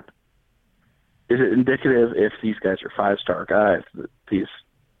is it indicative if these guys are 5-star guys that these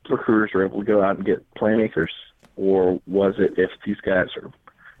recruiters are able to go out and get playmakers? Or was it if these guys are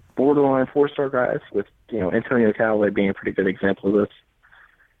borderline 4-star guys with, Antonio Callaway being a pretty good example of this?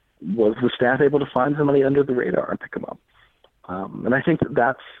 Was the staff able to find somebody under the radar and pick them up? And I think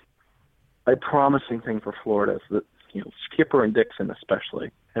that's a promising thing for Florida is that, Skipper and Dixon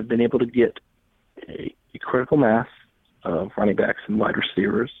especially have been able to get a critical mass of running backs and wide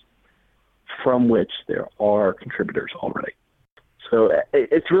receivers from which there are contributors already. So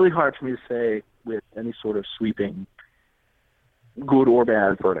it's really hard for me to say with any sort of sweeping good or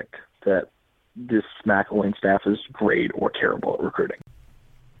bad verdict that this McElwain staff is great or terrible at recruiting.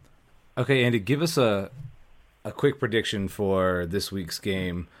 Okay, Andy, give us a quick prediction for this week's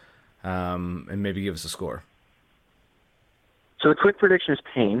game and maybe give us a score. So the quick prediction is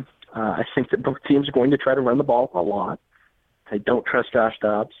pain. I think that both teams are going to try to run the ball a lot. I don't trust Josh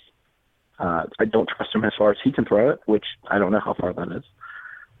Dobbs. I don't trust him as far as he can throw it, which I don't know how far that is.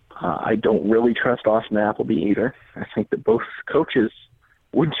 I don't really trust Austin Appleby either. I think that both coaches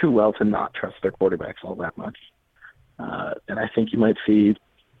would do well to not trust their quarterbacks all that much. And I think you might see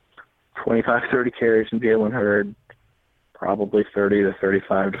 25, 30 carries from Jalen Hurd, probably 30 to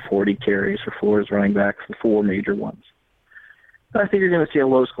 35 to 40 carries for Florida's running backs, the 4 major ones. I think you're going to see a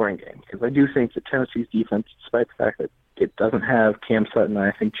low-scoring game because I do think that Tennessee's defense, despite the fact that it doesn't have Cam Sutton,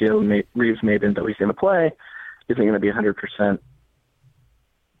 I think Jalen Reeves-Maybin, though he's going to play, isn't going to be 100%.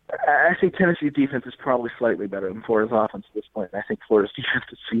 I think Tennessee's defense is probably slightly better than Florida's offense at this point, and I think Florida's defense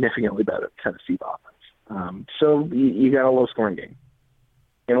is significantly better than Tennessee's offense. So you got a low-scoring game.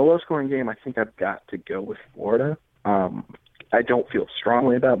 In a low-scoring game, I think I've got to go with Florida. I don't feel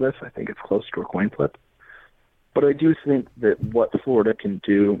strongly about this. I think it's close to a coin flip. But I do think that what Florida can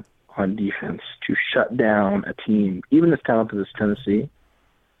do on defense to shut down a team, even as talented as Tennessee,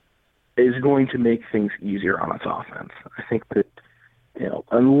 is going to make things easier on its offense. I think that,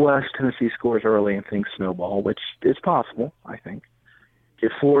 unless Tennessee scores early and things snowball, which is possible, I think,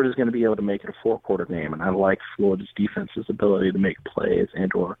 if Florida's going to be able to make it a 4-quarter game, and I like Florida's defense's ability to make plays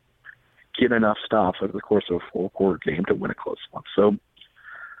and or get enough stops over the course of a 4-quarter game to win a close one. So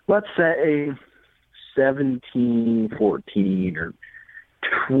let's say 17-14 or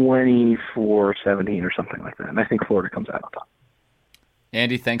 24-17 or something like that. And I think Florida comes out on top.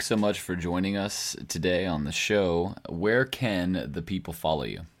 Andy, thanks so much for joining us today on the show. Where can the people follow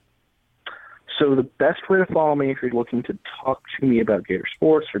you? So the best way to follow me if you're looking to talk to me about Gator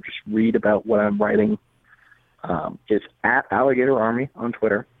sports or just read about what I'm writing is at Alligator Army on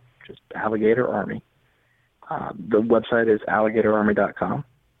Twitter, just Alligator Army. The website is alligatorarmy.com.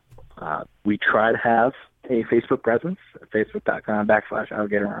 We try to have a Facebook presence at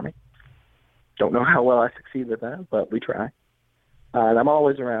facebook.com/Alligator Army. Don't know how well I succeed with that, but we try. And I'm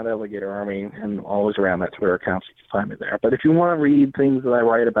always around Alligator Army and always around that Twitter account, so you can find me there. But if you want to read things that I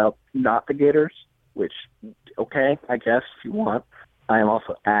write about not the Gators, which, okay, I guess if you want, I am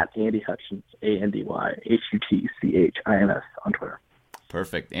also at Andy Hutchins, AndyHutchins on Twitter.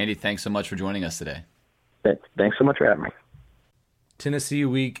 Perfect. Andy, thanks so much for joining us today. Thanks so much for having me. Tennessee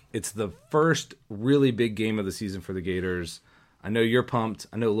week. It's the first really big game of the season for the Gators. I know you're pumped.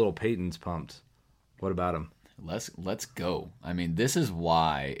 I know little Peyton's pumped. What about him? Let's go. I mean, this is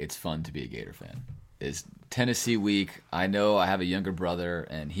why it's fun to be a Gator fan. It's Tennessee week. I know I have a younger brother,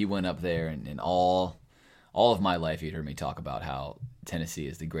 and he went up there, and all of my life he'd heard me talk about how Tennessee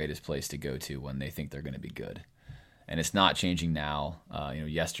is the greatest place to go to when they think they're going to be good. And it's not changing now.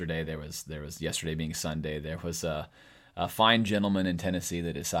 Yesterday there was yesterday being Sunday, there was a a fine gentleman in Tennessee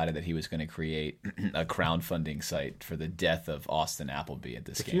that decided that he was going to create a crowdfunding site for the death of Austin Appleby at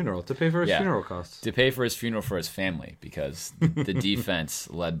this game. Funeral, to pay for his funeral costs. To pay for his funeral for his family, because the defense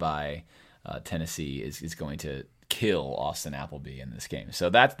led by Tennessee is going to kill Austin Appleby in this game. So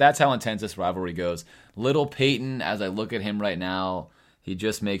that's how intense this rivalry goes. Little Peyton, as I look at him right now, he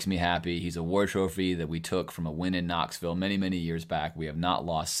just makes me happy. He's a war trophy that we took from a win in Knoxville many, many years back. We have not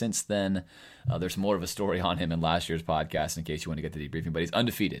lost since then. There's more of a story on him in last year's podcast in case you want to get the debriefing, but he's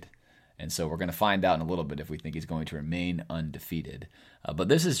undefeated. And so we're going to find out in a little bit if we think he's going to remain undefeated. But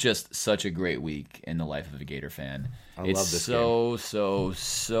this is just such a great week in the life of a Gator fan. I love this game.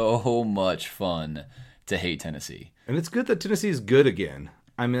 So much fun to hate Tennessee. And it's good that Tennessee is good again.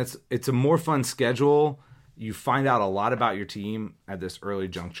 I mean, it's a more fun schedule. You find out a lot about your team at this early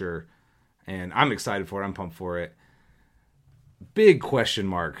juncture, and I'm excited for it. I'm pumped for it. Big question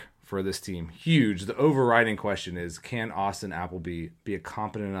mark for this team. Huge. The overriding question is, can Austin Appleby be a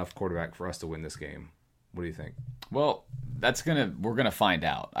competent enough quarterback for us to win this game? What do you think? Well, we're gonna find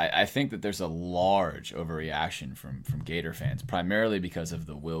out. I think that there's a large overreaction from Gator fans, primarily because of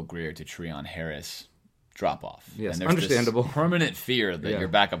the Will Grier to Treon Harris drop-off. Yes, and there's understandable. This permanent fear that your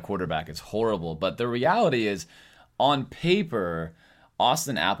backup quarterback is horrible. But the reality is, on paper,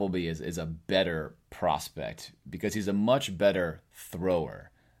 Austin Appleby is a better prospect because he's a much better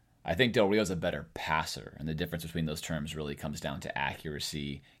thrower. I think Del Rio's a better passer, and the difference between those terms really comes down to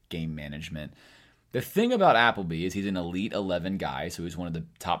accuracy, game management. The thing about Appleby is he's an Elite 11 guy, so he's one of the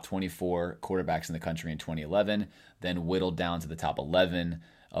top 24 quarterbacks in the country in 2011, then whittled down to the top 11,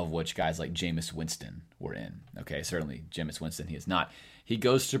 of which guys like Jameis Winston were in. Okay, certainly Jameis Winston, he is not. He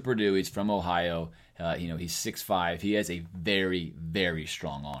goes to Purdue. He's from Ohio. He's 6'5". He has a very, very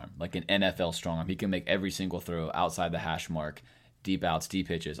strong arm, like an NFL strong arm. He can make every single throw outside the hash mark, deep outs, deep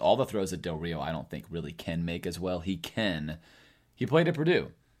pitches. All the throws that Del Rio, I don't think, really can make as well. He can. He played at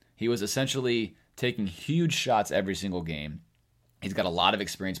Purdue. He was essentially taking huge shots every single game. He's got a lot of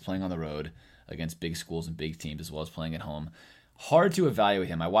experience playing on the road against big schools and big teams, as well as playing at home. Hard to evaluate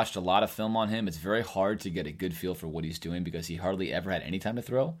him. I watched a lot of film on him. It's very hard to get a good feel for what he's doing because he hardly ever had any time to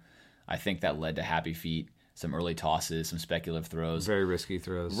throw. I think that led to happy feet, some early tosses, some speculative throws. Very risky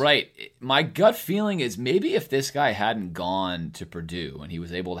throws. Right. My gut feeling is maybe if this guy hadn't gone to Purdue and he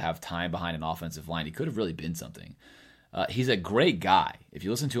was able to have time behind an offensive line, he could have really been something. He's a great guy. If you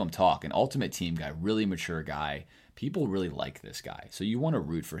listen to him talk, an ultimate team guy, really mature guy. People really like this guy. So you want to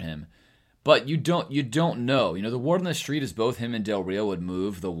root for him. But you don't know. The word on the street is both him and Del Rio would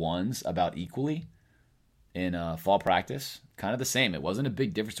move the ones about equally in fall practice. Kind of the same. It wasn't a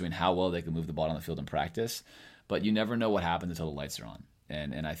big difference between how well they could move the ball on the field in practice. But you never know what happens until the lights are on.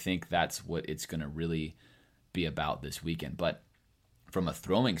 And I think that's what it's going to really be about this weekend. But from a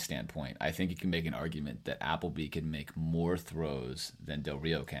throwing standpoint, I think you can make an argument that Appleby can make more throws than Del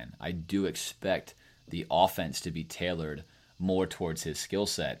Rio can. I do expect the offense to be tailored more towards his skill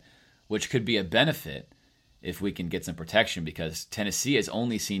set, which could be a benefit if we can get some protection because Tennessee has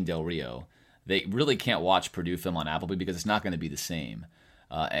only seen Del Rio. They really can't watch Purdue film on Appleby because it's not going to be the same.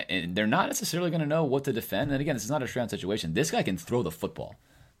 And they're not necessarily going to know what to defend. And again, this is not a shroud situation. This guy can throw the football.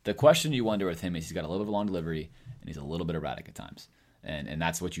 The question you wonder with him is he's got a little bit of long delivery and he's a little bit erratic at times. And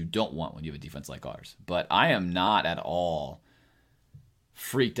that's what you don't want when you have a defense like ours. But I am not at all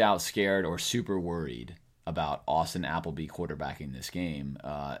freaked out, scared, or super worried about Austin Appleby quarterbacking this game.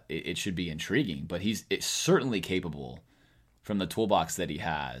 It should be intriguing, but it's certainly capable from the toolbox that he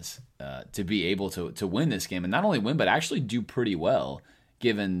has to be able to win this game, and not only win, but actually do pretty well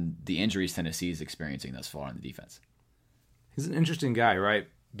given the injuries Tennessee is experiencing thus far on the defense. He's an interesting guy, right?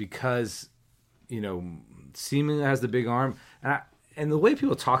 Because, seemingly has the big arm. And the way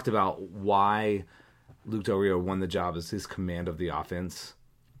people talked about why Luke Del Rio won the job is his command of the offense.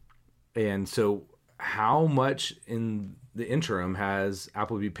 And so how much in the interim has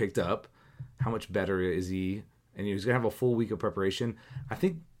Appleby picked up? How much better is he? And he's going to have a full week of preparation. I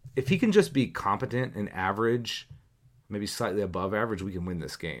think if he can just be competent and average, maybe slightly above average, we can win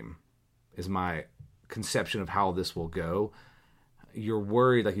this game, is my conception of how this will go. You're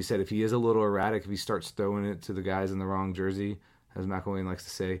worried, like you said, if he is a little erratic, if he starts throwing it to the guys in the wrong jersey, as McElwain likes to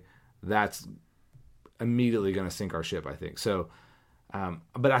say, that's immediately going to sink our ship, I think. So,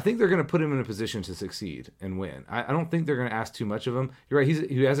 but I think they're going to put him in a position to succeed and win. I don't think they're going to ask too much of him. You're right.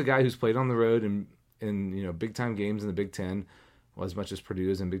 He has a guy who's played on the road in big time games in the Big Ten, well, as much as Purdue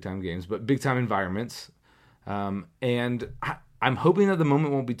is in big time games, but big time environments. And I'm hoping that the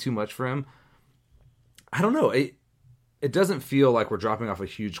moment won't be too much for him. I don't know. It doesn't feel like we're dropping off a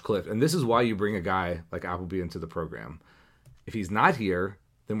huge cliff, and this is why you bring a guy like Appleby into the program. If he's not here,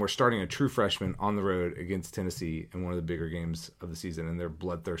 then we're starting a true freshman on the road against Tennessee in one of the bigger games of the season, and they're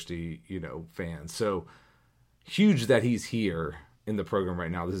bloodthirsty, fans. So huge that he's here in the program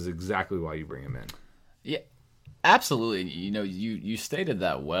right now. This is exactly why you bring him in. Yeah, absolutely. You stated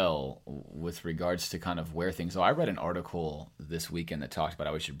that well with regards to kind of where things are. I read an article this weekend that talked about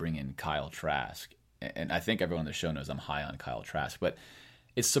how we should bring in Kyle Trask. And I think everyone on the show knows I'm high on Kyle Trask. But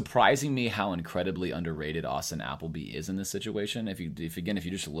it's surprising me how incredibly underrated Austin Appleby is in this situation. If you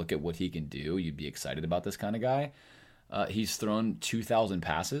just look at what he can do, you'd be excited about this kind of guy. He's thrown 2,000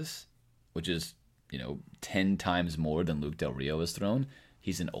 passes, which is 10 times more than Luke Del Rio has thrown.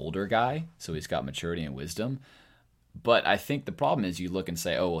 He's an older guy, so he's got maturity and wisdom. But I think the problem is you look and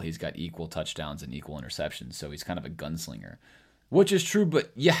say, oh, well, he's got equal touchdowns and equal interceptions, so he's kind of a gunslinger. Which is true,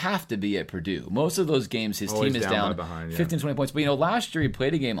 but you have to be at Purdue. Most of those games, his team is down 15, 20 points. But, last year he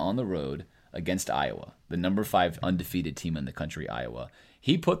played a game on the road against Iowa, the number 5 undefeated team in the country, Iowa.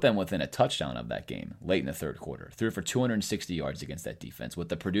 He put them within a touchdown of that game late in the third quarter. Threw for 260 yards against that defense with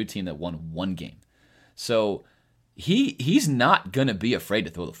the Purdue team that won one game. So he's not going to be afraid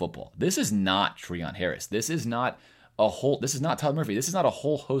to throw the football. This is not Treon Harris. This is not Todd Murphy. This is not a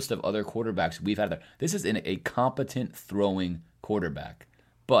whole host of other quarterbacks we've had there. This is a competent throwing quarterback.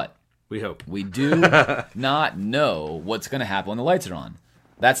 But we hope. We do not know what's going to happen when the lights are on.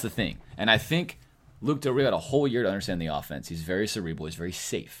 That's the thing. And I think Luke Del Rio had a whole year to understand the offense. He's very cerebral. He's very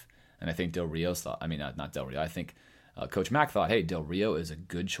safe. And I think Del Rio's thought, not Del Rio. I think Coach Mack thought, hey, Del Rio is a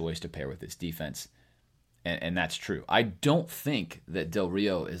good choice to pair with this defense. And that's true. I don't think that Del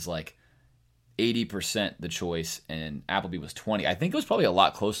Rio is like 80% the choice and Appleby was 20. I think it was probably a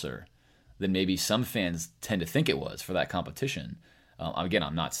lot closer than maybe some fans tend to think it was for that competition. Again,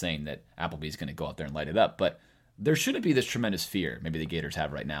 I'm not saying that Appleby's going to go out there and light it up, but there shouldn't be this tremendous fear maybe the Gators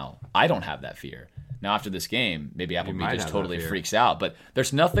have right now. I don't have that fear. Now, after this game, maybe Appleby just totally freaks out, but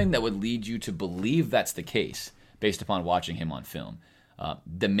there's nothing that would lead you to believe that's the case based upon watching him on film.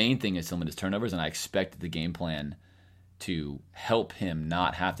 The main thing is to limit his turnovers, and I expect the game plan to help him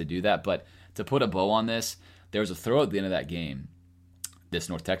not have to do that. But to put a bow on this, there was a throw at the end of that game, this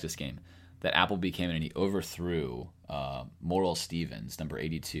North Texas game, that Appleby came in and he overthrew Morrell Stevens, number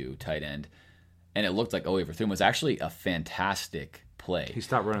 82, tight end, and it looked like, he overthrew him. It was actually a fantastic play. He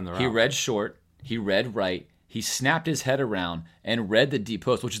stopped running the route. He read short, he read right, he snapped his head around and read the deep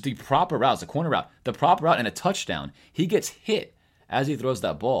post, which is the proper route, it's a corner route, the proper route and a touchdown. He gets hit as he throws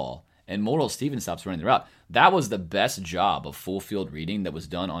that ball, and Morrell Stevens stops running the route. That was the best job of full field reading that was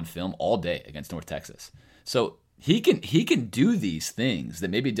done on film all day against North Texas. So he can do these things that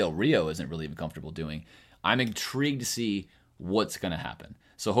maybe Del Rio isn't really even comfortable doing. I'm intrigued to see what's going to happen.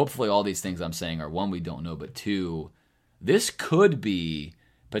 So hopefully all these things I'm saying are, one, we don't know, but two, this could be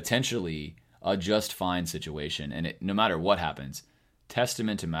potentially a just fine situation. And no matter what happens,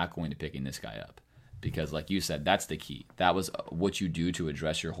 testament to McElwain to picking this guy up. Because like you said, that's the key. That was what you do to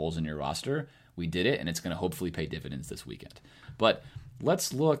address your holes in your roster. We did it, and it's going to hopefully pay dividends this weekend. But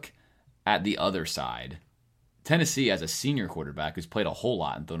let's look at the other side. Tennessee has a senior quarterback who's played a whole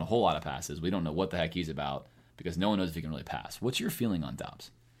lot and thrown a whole lot of passes. We don't know what the heck he's about because no one knows if he can really pass. What's your feeling on Dobbs?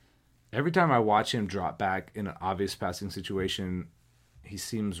 Every time I watch him drop back in an obvious passing situation, he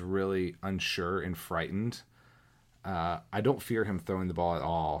seems really unsure and frightened. I don't fear him throwing the ball at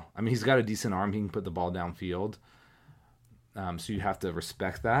all. I mean, he's got a decent arm. He can put the ball downfield. So you have to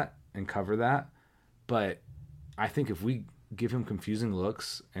respect that and cover that. But I think if we give him confusing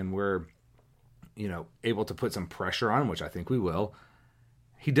looks and we're, able to put some pressure on him, which I think we will,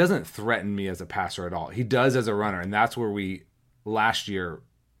 he doesn't threaten me as a passer at all. He does as a runner. And that's where we, last year,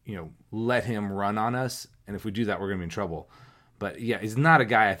 let him run on us. And if we do that, we're going to be in trouble. But yeah, he's not a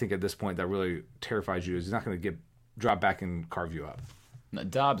guy I think at this point that really terrifies you. He's not going to drop back and carve you up. No,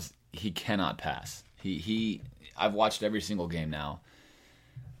 Dobbs, he cannot pass. I've watched every single game now.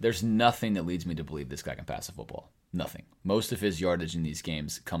 There's nothing that leads me to believe this guy can pass a football. Nothing. Most of his yardage in these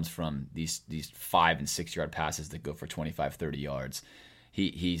games comes from these 5 and 6 yard passes that go for 25, 30 yards.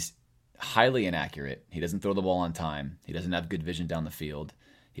 He's highly inaccurate. He doesn't throw the ball on time. He doesn't have good vision down the field.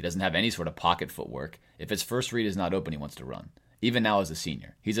 He doesn't have any sort of pocket footwork. If his first read is not open, he wants to run. Even now as a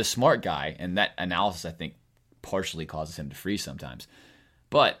senior. He's a smart guy, and that analysis, I think, partially causes him to freeze sometimes.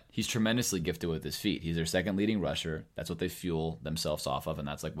 But he's tremendously gifted with his feet. He's their second leading rusher. That's what they fuel themselves off of, and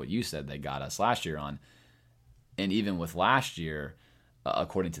that's like what you said they got us last year on. And even with last year,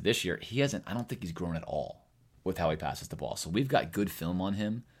 according to this year, I don't think he's grown at all with how he passes the ball. So we've got good film on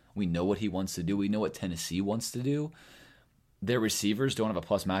him. We know what he wants to do. We know what Tennessee wants to do. Their receivers don't have a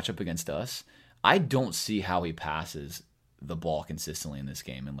plus matchup against us. I don't see how he passes the ball consistently in this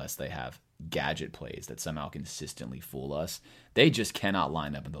game unless they have gadget plays that somehow consistently fool us. They just cannot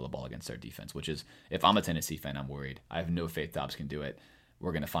line up and throw the ball against our defense, which is, if I'm a Tennessee fan, I'm worried. I have no faith Dobbs can do it.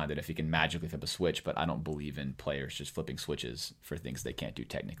 We're going to find it if he can magically flip a switch, but I don't believe in players just flipping switches for things they can't do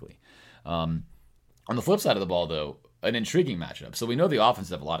technically. On the flip side of the ball, though, an intriguing matchup. So we know the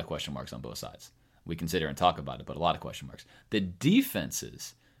offenses have a lot of question marks on both sides. We consider and talk about it, but a lot of question marks. The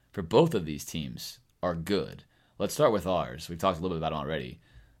defenses for both of these teams are good. Let's start with ours. We've talked a little bit about it already.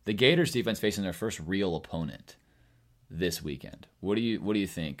 The Gators defense facing their first real opponent this weekend. What do you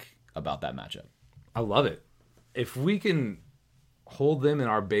think about that matchup? I love it. If we can hold them in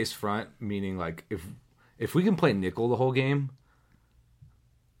our base front, meaning like if we can play nickel the whole game,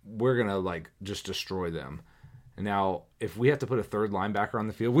 we're gonna like just destroy them. And now, if we have to put a third linebacker on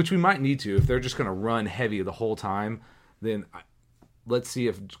the field, which we might need to, if they're just gonna run heavy the whole time, then let's see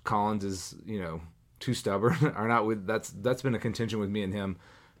if Collins is too stubborn or not. That's been a contention with me and him.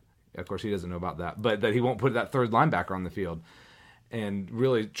 Of course, he doesn't know about that, but that he won't put that third linebacker on the field and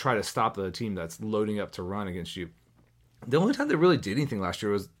really try to stop the team that's loading up to run against you. The only time they really did anything last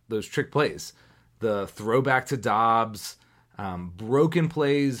year was those trick plays, the throwback to Dobbs, broken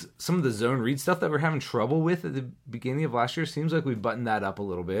plays, some of the zone read stuff that we're having trouble with at the beginning of last year. Seems like we've buttoned that up a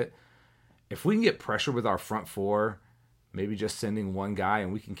little bit. If we can get pressure with our front four, maybe just sending one guy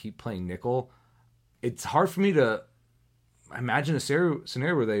and we can keep playing nickel, it's hard for me to imagine a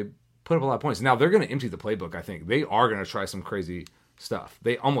scenario where they put up a lot of points. Now, they're going to empty the playbook, I think. They are going to try some crazy stuff.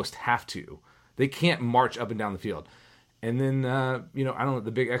 They almost have to. They can't march up and down the field. And then, I don't know,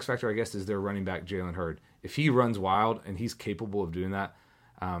 the big X factor, I guess, is their running back, Jalen Hurd. If he runs wild and he's capable of doing that,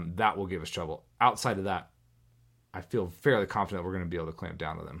 that will give us trouble. Outside of that, I feel fairly confident we're going to be able to clamp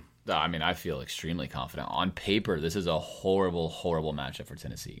down to them. I mean, I feel extremely confident. On paper, this is a horrible, horrible matchup for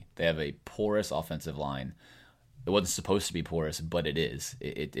Tennessee. They have a porous offensive line. It wasn't supposed to be porous, but it is.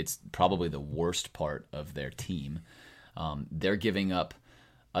 It's probably the worst part of their team. They're giving up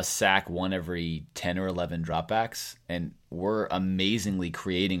a sack one every 10 or 11 dropbacks, and we're amazingly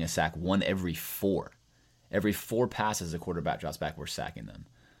creating a sack one every 4. Every 4 passes a quarterback drops back, we're sacking them,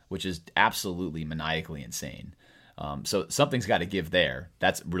 which is absolutely maniacally insane. So something's got to give there.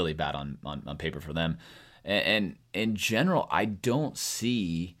 That's really bad on paper for them. And in general, I don't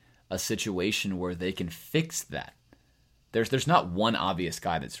see a situation where they can fix that. There's not one obvious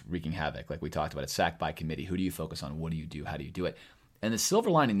guy that's wreaking havoc, like we talked about. It's sack by committee. Who do you focus on? What do you do? How do you do it? And the silver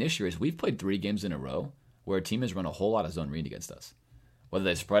lining this year is we've played 3 games in a row where a team has run a whole lot of zone read against us. Whether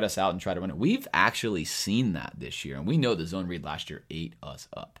they spread us out and try to run it. We've actually seen that this year, and we know the zone read last year ate us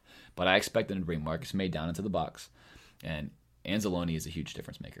up. But I expect them to bring Marcus May down into the box, and Anzalone is a huge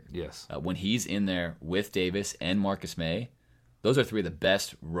difference maker. Yes. When he's in there with Davis and Marcus May, those are 3 of the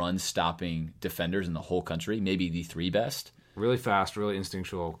best run-stopping defenders in the whole country, maybe the 3 best. Really fast, really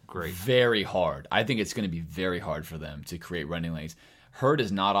instinctual, great. Very hard. I think it's going to be very hard for them to create running lanes. Hurd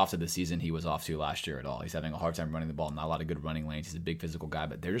is not off to the season he was off to last year at all. He's having a hard time running the ball, not a lot of good running lanes. He's a big physical guy,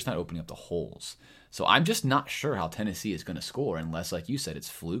 but they're just not opening up the holes. So I'm just not sure how Tennessee is going to score unless, like you said, it's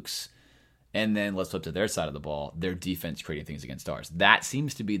flukes. And then let's flip to their side of the ball, their defense creating things against ours. That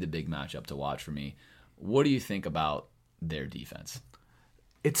seems to be the big matchup to watch for me. What do you think about their defense?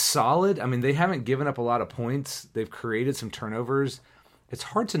 It's solid. I mean, they haven't given up a lot of points. They've created some turnovers. It's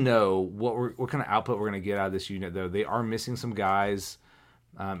hard to know what kind of output we're going to get out of this unit, though. They are missing some guys,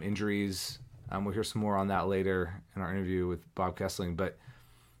 injuries. We'll hear some more on that later in our interview with Bob Kessling. But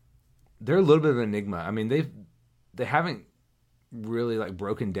they're a little bit of an enigma. I mean, they haven't really like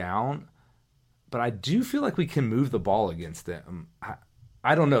broken down, but I do feel like we can move the ball against them.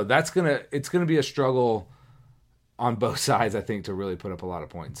 I don't know. It's gonna be a struggle on both sides, I think, to really put up a lot of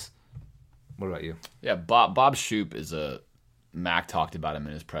points. What about you? Yeah, Bob Shoop is Mac talked about him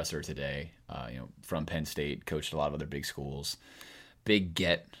in his presser today. From Penn State, coached a lot of other big schools. Big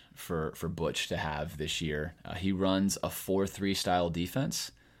get for Butch to have this year. He runs a 4-3 style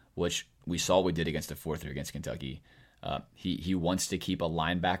defense, which we saw we did against a 4-3 against Kentucky. He wants to keep a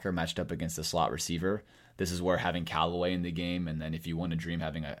linebacker matched up against a slot receiver. This is where having Callaway in the game, and then if you want to dream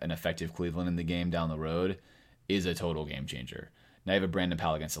having an effective Cleveland in the game down the road, is a total game changer. Now you have a Brandon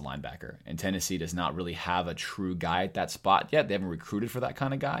Powell against a linebacker, and Tennessee does not really have a true guy at that spot yet. They haven't recruited for that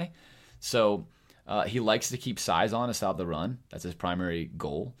kind of guy. So he likes to keep size on to stop the run. That's his primary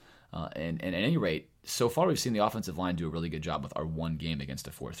goal. And at any rate, so far we've seen the offensive line do a really good job with our one game against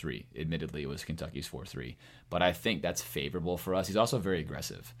a 4-3. Admittedly, it was Kentucky's 4-3. But I think that's favorable for us. He's also very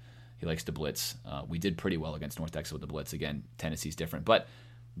aggressive. He likes to blitz. We did pretty well against North Texas with the blitz. Again, Tennessee's different. But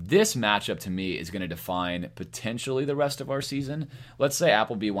this matchup, to me, is going to define potentially the rest of our season. Let's say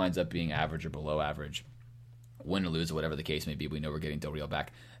Appleby winds up being average or below average. Win or lose or whatever the case may be. We know we're getting Del Rio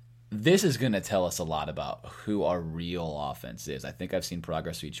back. This is going to tell us a lot about who our real offense is. I think I've seen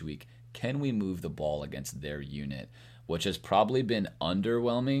progress each week. Can we move the ball against their unit, which has probably been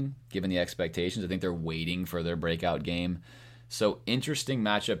underwhelming given the expectations? I think they're waiting for their breakout game. So interesting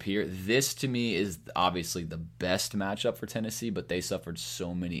matchup here. This, to me, is obviously the best matchup for Tennessee, but they suffered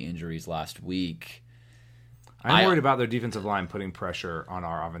so many injuries last week. I'm worried about their defensive line putting pressure on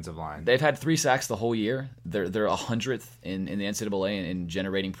our offensive line. They've had 3 sacks the whole year. They're 100th in the NCAA in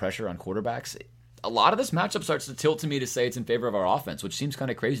generating pressure on quarterbacks. A lot of this matchup starts to tilt to me to say it's in favor of our offense, which seems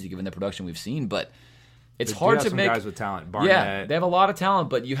kind of crazy given the production we've seen. But it's hard to make guys with talent. Barnett. Yeah, they have a lot of talent,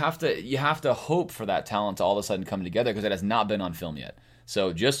 but you have to hope for that talent to all of a sudden come together because it has not been on film yet.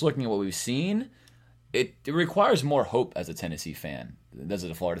 So just looking at what we've seen, it requires more hope as a Tennessee fan. As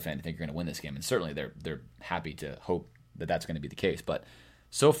a Florida fan, to think you're going to win this game, and certainly they're happy to hope that that's going to be the case. But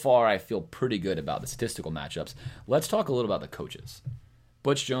so far, I feel pretty good about the statistical matchups. Let's talk a little about the coaches.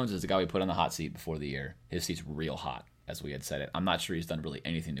 Butch Jones is the guy we put on the hot seat before the year. His seat's real hot, as we had said it. I'm not sure he's done really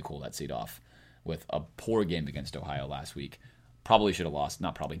anything to cool that seat off with a poor game against Ohio last week. Probably should have lost.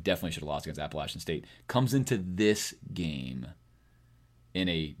 Not probably. Definitely should have lost against Appalachian State. Comes into this game in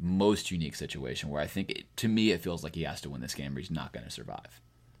a most unique situation where I think, to me, it feels like he has to win this game or he's not going to survive.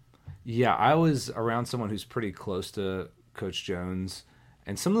 Yeah, I was around someone who's pretty close to Coach Jones,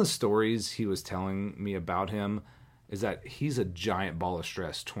 and some of the stories he was telling me about him is that he's a giant ball of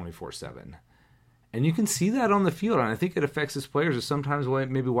stress 24/7. And you can see that on the field, and I think it affects his players. Is sometimes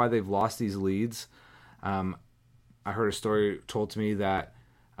maybe why they've lost these leads. I heard a story told to me that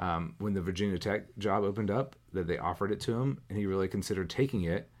when the Virginia Tech job opened up, that they offered it to him, and he really considered taking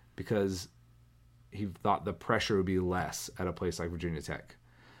it because he thought the pressure would be less at a place like Virginia Tech.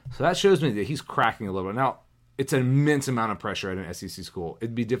 So that shows me that he's cracking a little bit. Now, it's an immense amount of pressure at an SEC school.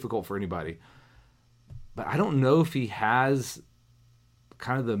 It'd be difficult for anybody. But I don't know if he has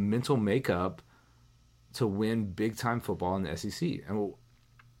kind of the mental makeup to win big-time football in the SEC. And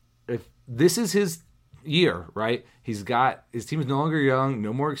if this is his year, right? His team is no longer young,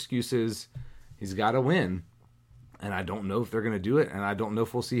 no more excuses. He's got to win. And I don't know if they're going to do it, and I don't know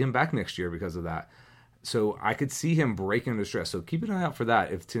if we'll see him back next year because of that. So I could see him breaking under stress. So keep an eye out for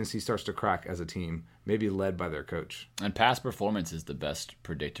that if Tennessee starts to crack as a team, maybe led by their coach. And past performance is the best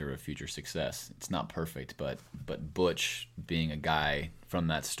predictor of future success. It's not perfect, but Butch, being a guy from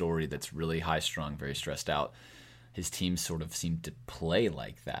that story that's really high-strung, very stressed out, his teams sort of seem to play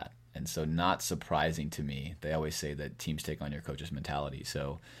like that. And so not surprising to me. They always say that teams take on your coach's mentality.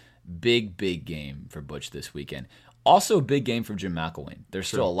 So big game for Butch this weekend. Also a big game for Jim McElwain. There's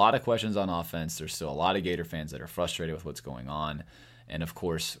still a lot of questions on offense. There's still a lot of Gator fans that are frustrated with what's going on. And, of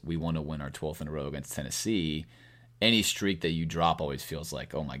course, we want to win our 12th in a row against Tennessee. Any streak that you drop always feels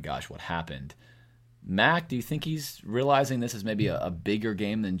like, oh, my gosh, what happened? Mac, do you think he's realizing this is maybe a bigger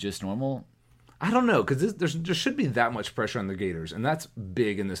game than just normal? I don't know, because there should be that much pressure on the Gators, and that's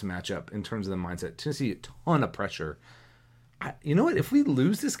big in this matchup in terms of the mindset. Tennessee, a ton of pressure. You know what? If we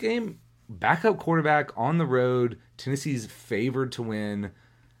lose this game, backup quarterback on the road, Tennessee's favored to win.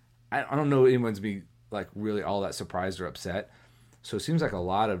 I don't know anyone's be like really all that surprised or upset. So it seems like a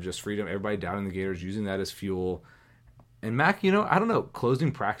lot of just freedom. Everybody down in the Gators using that as fuel. And Mac, I don't know,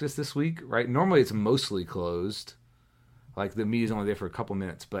 closing practice this week, right? Normally it's mostly closed. Like the media's only there for a couple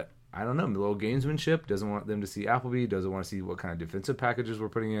minutes, but I don't know, a little gamesmanship. Doesn't want them to see Appleby. Doesn't want to see what kind of defensive packages we're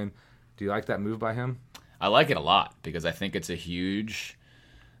putting in. Do you like that move by him? I like it a lot because I think it's a huge.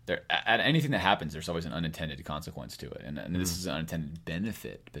 At anything that happens, there's always an unintended consequence to it, and this is an unintended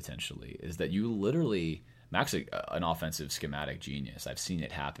benefit potentially. Is that you literally Mac's an offensive schematic genius. I've seen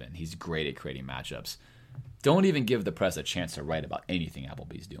it happen. He's great at creating matchups. Don't even give the press a chance to write about anything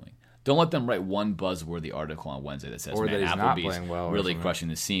Appleby's doing. Don't let them write one buzzworthy article on Wednesday that says, or man, that Appleby's really crushing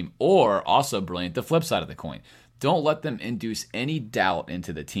the seam. Or, also brilliant, the flip side of the coin. Don't let them induce any doubt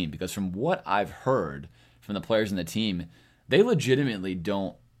into the team, because from what I've heard from the players in the team, they legitimately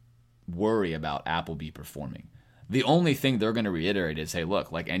don't worry about Appleby performing. The only thing they're going to reiterate is, hey,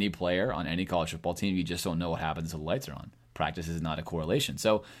 look, like any player on any college football team, you just don't know what happens until the lights are on. Practice is not a correlation.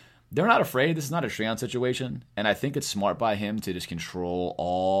 So they're not afraid. This is not a Shreon situation. And I think it's smart by him to just control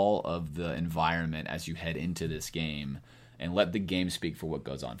all of the environment as you head into this game and let the game speak for what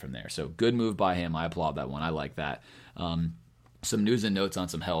goes on from there. So good move by him. I applaud that one. I like that. Some news and notes on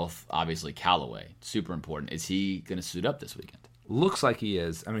some health. Obviously, Callaway, super important. Is he going to suit up this weekend? Looks like he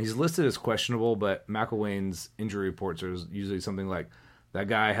is. I mean, he's listed as questionable, but McElwain's injury reports are usually something like, that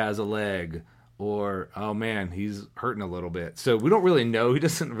guy has a leg, or, oh man, he's hurting a little bit. So we don't really know. He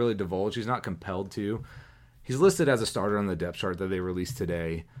doesn't really divulge. He's not compelled to. He's listed as a starter on the depth chart that they released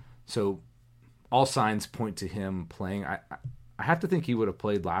today. So all signs point to him playing. I I have to think he would have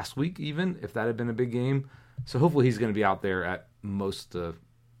played last week, even if that had been a big game. So hopefully he's going to be out there at most of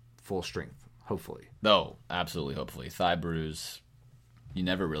full strength. Hopefully. No, absolutely. Hopefully. Thigh bruise. You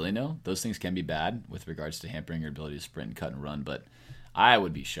never really know. Those things can be bad with regards to hampering your ability to sprint and cut and run, but I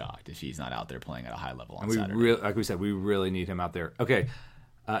would be shocked if he's not out there playing at a high level on Saturday. Like we said, we really need him out there. Okay,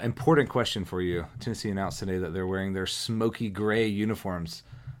 important question for you. Tennessee announced today that they're wearing their smoky gray uniforms.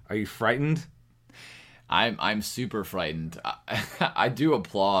 Are you frightened? I'm super frightened. I do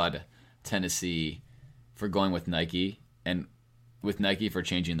applaud Tennessee for going with Nike and with Nike for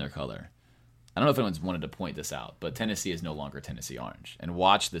changing their color. I don't know if anyone's wanted to point this out, but Tennessee is no longer Tennessee orange. And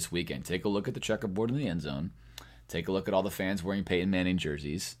watch this weekend. Take a look at the checkerboard in the end zone. Take a look at all the fans wearing Peyton Manning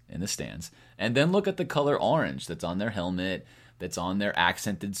jerseys in the stands. And then look at the color orange that's on their helmet, that's on their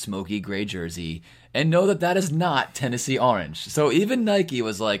accented smoky gray jersey, and know that that is not Tennessee orange. So even Nike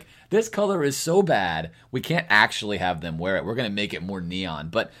was like, this color is so bad, we can't actually have them wear it. We're going to make it more neon.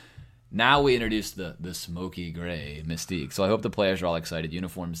 But now we introduced the smoky gray mystique. So I hope the players are all excited.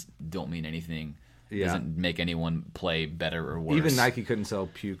 Uniforms don't mean anything. It doesn't make anyone play better or worse. Even Nike couldn't sell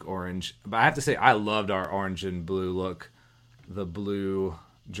puke orange. But I have to say, I loved our orange and blue look. The blue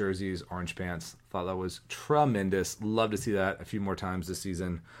jerseys, orange pants. Thought that was tremendous. Love to see that a few more times this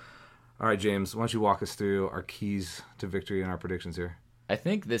season. All right, James, why don't you walk us through our keys to victory and our predictions here? I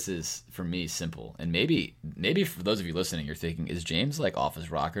think this is, for me, simple. And maybe for those of you listening, you're thinking, is James like off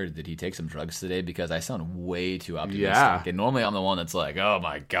his rocker? Did he take some drugs today? Because I sound way too optimistic. Yeah. And normally I'm the one that's like, oh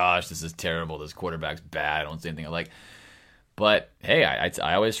my gosh, this is terrible. This quarterback's bad. I don't see anything I like. But hey,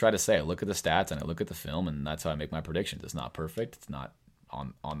 I always try to say, I look at the stats and I look at the film, and that's how I make my predictions. It's not perfect. It's not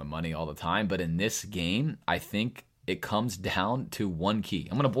on the money all the time. But in this game, I think it comes down to one key.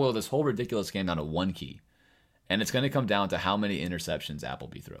 I'm going to boil this whole ridiculous game down to one key. And it's going to come down to how many interceptions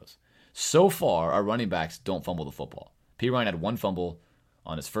Appleby throws. So far, our running backs don't fumble the football. P. Ryan had one fumble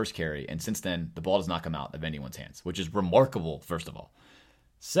on his first carry, and since then, the ball does not come out of anyone's hands, which is remarkable, first of all.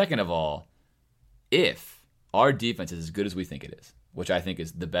 Second of all, if our defense is as good as we think it is, which I think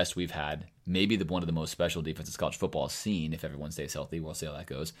is the best we've had, maybe one of the most special defenses college football has seen, if everyone stays healthy, we'll see how that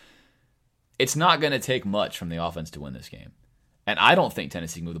goes. It's not going to take much from the offense to win this game. And I don't think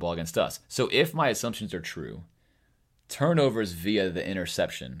Tennessee can move the ball against us. So if my assumptions are true, turnovers via the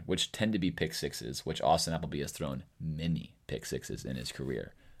interception, which tend to be pick sixes, which Austin Appleby has thrown many pick sixes in his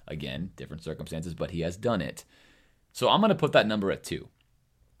career. Again, different circumstances, but he has done it. So I'm going to put that number at 2.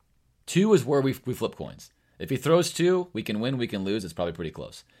 2 is where we flip coins. If he throws 2, we can win, we can lose. It's probably pretty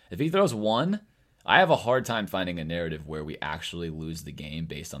close. If he throws 1, I have a hard time finding a narrative where we actually lose the game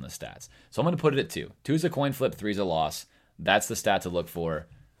based on the stats. So I'm going to put it at 2. 2 is a coin flip, 3 is a loss. That's the stat to look for.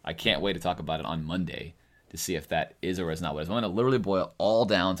 I can't wait to talk about it on Monday to see if that is or is not what it is. I'm going to literally boil all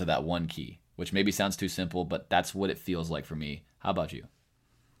down to that one key, which maybe sounds too simple, but that's what it feels like for me. How about you?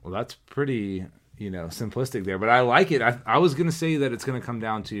 Well, that's pretty, simplistic there, but I like it. I was going to say that it's going to come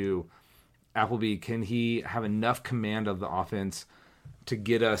down to Appleby. Can he have enough command of the offense to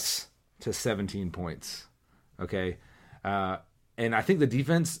get us to 17 points? Okay. And I think the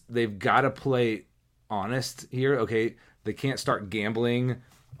defense, they've got to play honest here. Okay. They can't start gambling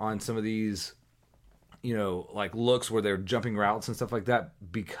on some of these like looks where they're jumping routes and stuff like that,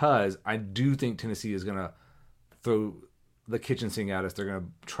 because I do think Tennessee is going to throw the kitchen sink at us. They're going to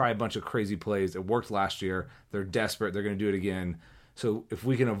try a bunch of crazy plays. It worked last year. They're desperate. They're going to do it again. So if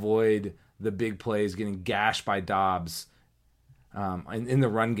we can avoid the big plays, getting gashed by Dobbs in the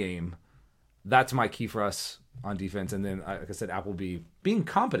run game, that's my key for us on defense. And then, like I said, Appleby being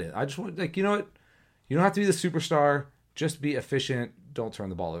competent. I just want, you know what? You don't have to be the superstar. Just be efficient. Don't turn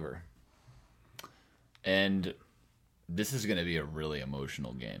the ball over. And this is going to be a really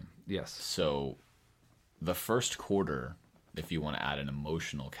emotional game. Yes. So the first quarter, if you want to add an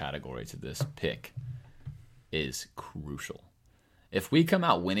emotional category to this pick, is crucial. If we come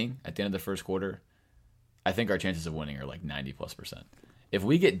out winning at the end of the first quarter, I think our chances of winning are like 90+%. If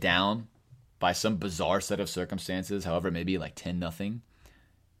we get down by some bizarre set of circumstances, however it may be like 10-0,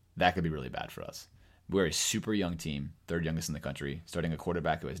 that could be really bad for us. We're a super young team, third youngest in the country, starting a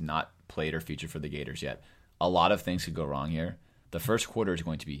quarterback who has not played or featured for the Gators yet. A lot of things could go wrong here. The first quarter is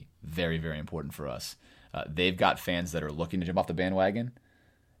going to be very, very important for us. They've got fans that are looking to jump off the bandwagon,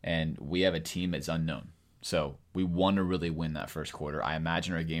 and we have a team that's unknown. So we want to really win that first quarter. I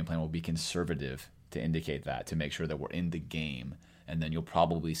imagine our game plan will be conservative to indicate that, to make sure that we're in the game, and then you'll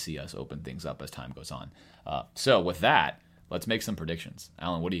probably see us open things up as time goes on. So with that, let's make some predictions.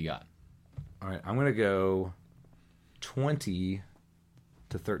 Alan, what do you got? All right, I'm going to go 20-13.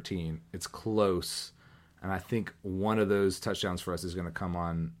 It's close, and I think one of those touchdowns for us is going to come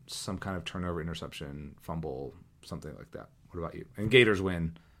on some kind of turnover, interception, fumble, something like that. What about you? And Gators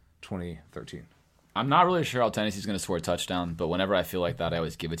win 2013. I'm not really sure how Tennessee's going to score a touchdown, but whenever I feel like that, I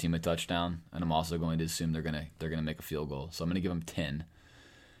always give a team a touchdown, and I'm also going to assume they're going to make a field goal. So I'm going to give them 10.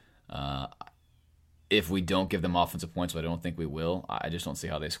 If we don't give them offensive points, but I don't think we will, I just don't see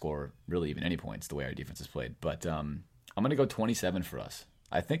how they score really even any points the way our defense is played. But I'm going to go 27 for us.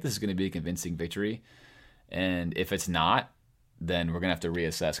 I think this is going to be a convincing victory, and if it's not, then we're going to have to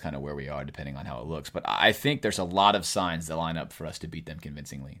reassess kind of where we are depending on how it looks. But I think there's a lot of signs that line up for us to beat them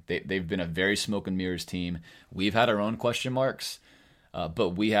convincingly. They've been a very smoke and mirrors team. We've had our own question marks,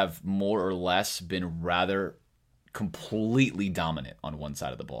 but we have more or less been rather completely dominant on one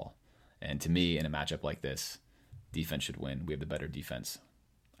side of the ball. And to me, in a matchup like this, defense should win. We have the better defense.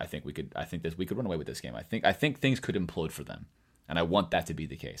 I think we could run away with this game. I think things could implode for them. And I want that to be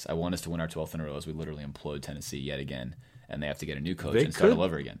the case. I want us to win our 12th in a row as we literally implode Tennessee yet again, and they have to get a new coach and start all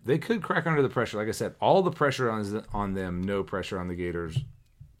over again. They could crack under the pressure. Like I said, all the pressure on them, no pressure on the Gators,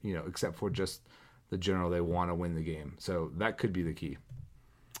 except for just the general they want to win the game. So that could be the key.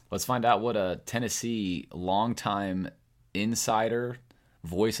 Let's find out what a Tennessee longtime insider,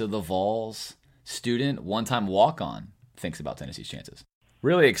 voice of the Vols, student, one-time walk-on thinks about Tennessee's chances.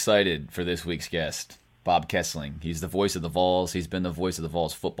 Really excited for this week's guest, Bob Kesling. He's the voice of the Vols. He's been the voice of the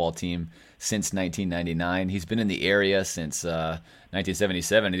Vols football team since 1999. He's been in the area since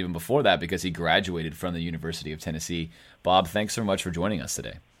 1977, and even before that because he graduated from the University of Tennessee. Bob, thanks so much for joining us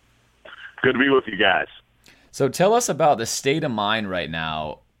today. Good to be with you guys. So tell us about the state of mind right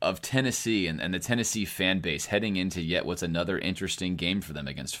now of Tennessee and the Tennessee fan base heading into yet what's another interesting game for them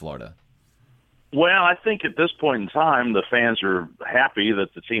against Florida. Well, I think at this point in time, the fans are happy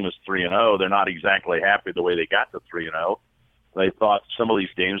that the team is 3-0. They're not exactly happy the way they got to 3-0. They thought some of these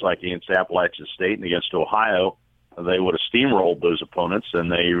games, like against Appalachian State and against Ohio, they would have steamrolled those opponents, and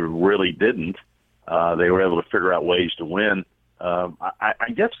they really didn't. They were able to figure out ways to win. I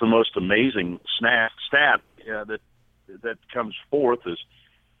guess the most amazing stat that comes forth is,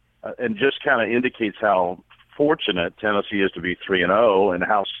 and just kind of indicates how fortunate Tennessee is to be 3-0 and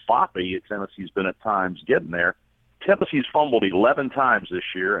how sloppy Tennessee's been at times getting there. Tennessee's fumbled 11 times this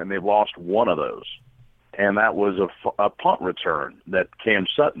year, and they've lost one of those. And that was a punt return that Cam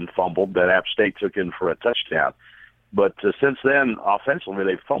Sutton fumbled that App State took in for a touchdown. But since then, offensively,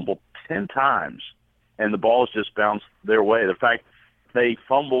 they've fumbled 10 times, and the ball has just bounced their way. The fact they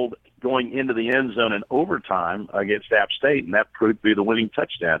fumbled going into the end zone in overtime against App State, and that proved to be the winning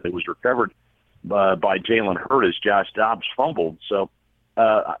touchdown. It was recovered by Jalen Hurd as Josh Dobbs fumbled. So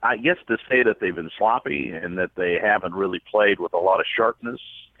I guess to say that they've been sloppy and that they haven't really played with a lot of sharpness,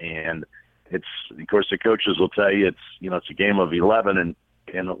 and it's, of course, the coaches will tell you it's a game of 11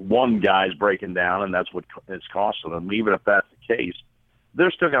 and one guy's breaking down, and that's what it's costing them. Even if that's the case,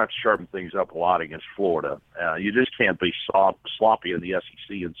 they're still going to have to sharpen things up a lot against Florida. You just can't be sloppy in the SEC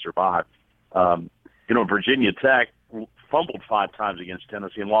and survive. Virginia Tech fumbled 5 times against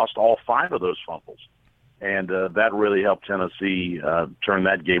Tennessee and lost all 5 of those fumbles. And that really helped Tennessee turn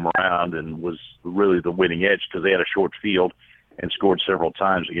that game around and was really the winning edge because they had a short field and scored several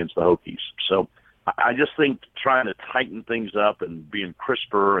times against the Hokies. So I just think trying to tighten things up and being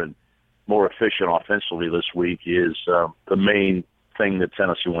crisper and more efficient offensively this week is the main thing that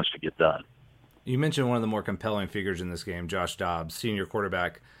Tennessee wants to get done. You mentioned one of the more compelling figures in this game, Josh Dobbs, senior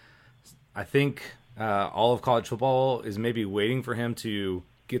quarterback. I think all of college football is maybe waiting for him to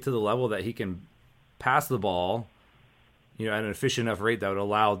get to the level that he can pass the ball, at an efficient enough rate that would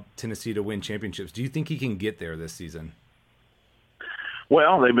allow Tennessee to win championships. Do you think he can get there this season?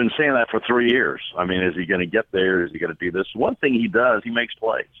 Well, they've been saying that for 3 years. I mean, is he going to get there? Is he going to do this? One thing he does, he makes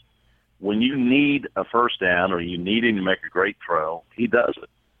plays. When you need a first down or you need him to make a great throw, he does it.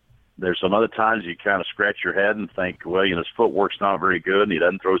 There's some other times you kind of scratch your head and think, well, his footwork's not very good, and he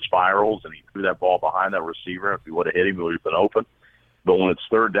doesn't throw spirals, and he threw that ball behind that receiver. If he would have hit him, he would have been open. But when it's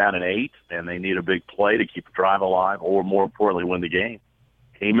 3rd down and 8, and they need a big play to keep the drive alive, or more importantly, win the game,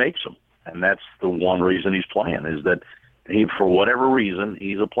 he makes them. And that's the one reason he's playing, is that he, for whatever reason,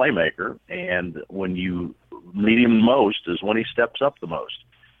 he's a playmaker, and when you need him most is when he steps up the most.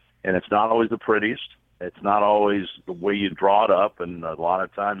 And it's not always the prettiest. It's not always the way you draw it up, and a lot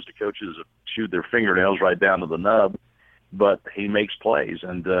of times the coaches have chewed their fingernails right down to the nub, but he makes plays,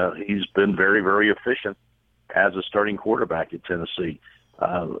 and he's been very, very efficient as a starting quarterback at Tennessee.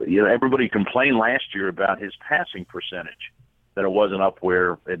 Everybody complained last year about his passing percentage, that it wasn't up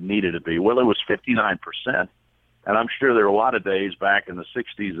where it needed to be. Well, it was 59%, and I'm sure there were a lot of days back in the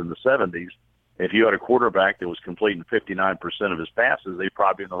 60s and the 70s, if you had a quarterback that was completing 59% of his passes, they'd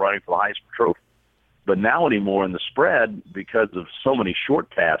probably be in the running for the Heisman Trophy. But now anymore in the spread, because of so many short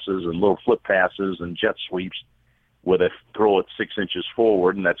passes and little flip passes and jet sweeps, where they throw it 6 inches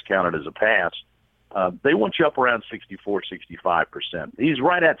forward, and that's counted as a pass. They want you up around 64, 65%. He's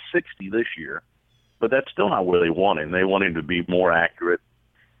right at 60 this year, but that's still not where they want him. They want him to be more accurate.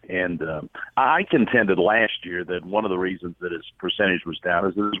 And I contended last year that one of the reasons that his percentage was down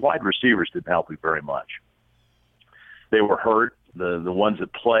is that his wide receivers didn't help him very much. They were hurt. The ones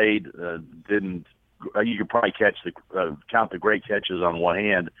that played didn't. You could probably count the great catches on one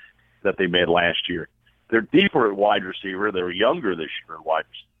hand that they made last year. They're deeper at wide receiver. They're younger this year at wide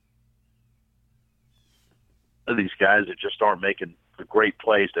receiver. These guys that just aren't making the great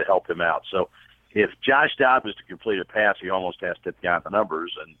plays to help him out. So if Josh Dobbs is to complete a pass, he almost has to count the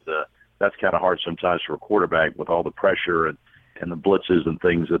numbers, and that's kind of hard sometimes for a quarterback with all the pressure and the blitzes and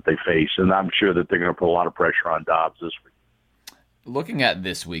things that they face. And I'm sure that they're going to put a lot of pressure on Dobbs this week. Looking at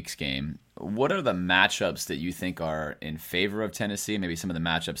this week's game, what are the matchups that you think are in favor of Tennessee, maybe some of the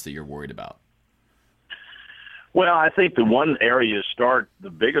matchups that you're worried about? Well, I think the one area the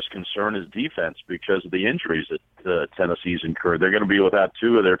biggest concern is defense because of the injuries that Tennessee's incurred. They're going to be without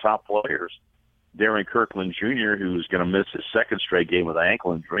two of their top players, Darren Kirkland Jr., who's going to miss his second straight game with an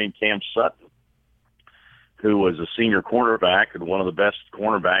ankle injury, and Cam Sutton, who was a senior cornerback and one of the best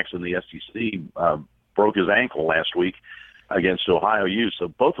cornerbacks in the SEC, broke his ankle last week against Ohio U. So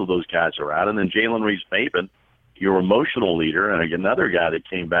both of those guys are out. And then Jalen Reeves-Maben, your emotional leader, and another guy that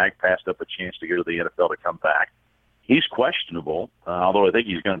came back, passed up a chance to go to the NFL to come back. He's questionable, although I think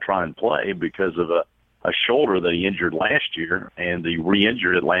he's going to try and play because of a shoulder that he injured last year, and he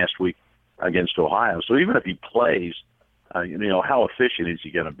re-injured it last week against Ohio. So even if he plays, how efficient is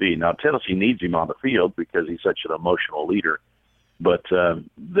he going to be? Now, Tennessee needs him on the field because he's such an emotional leader. But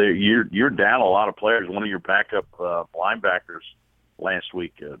you're down a lot of players. One of your backup linebackers last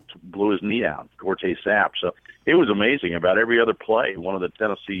week blew his knee out, Cortez Sapp. So it was amazing. About every other play, one of the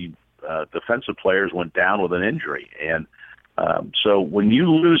Tennessee defensive players went down with an injury. And so when you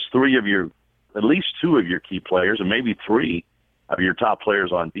lose at least two of your key players, and maybe three of your top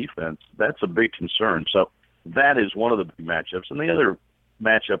players on defense, that's a big concern. So that is one of the big matchups. And the other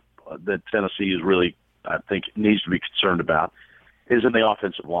matchup that Tennessee is really, I think, needs to be concerned about is in the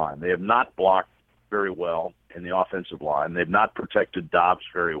offensive line. They have not blocked very well in the offensive line. They've not protected Dobbs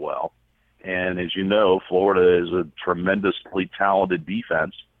very well. And as you know, Florida is a tremendously talented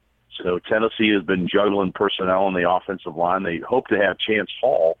defense. So Tennessee has been juggling personnel on the offensive line. They hope to have Chance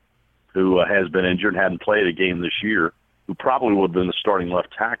Hall, who has been injured and hadn't played a game this year, who probably would have been the starting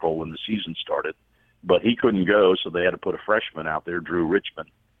left tackle when the season started. But he couldn't go, so they had to put a freshman out there, Drew Richmond.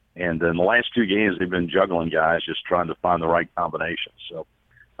 And in the last two games, they've been juggling guys, just trying to find the right combination. So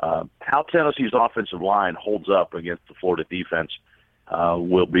how Tennessee's offensive line holds up against the Florida defense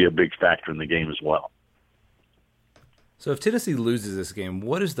will be a big factor in the game as well. So if Tennessee loses this game,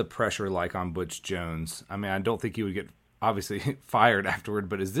 what is the pressure like on Butch Jones? I mean, I don't think he would get, obviously, fired afterward,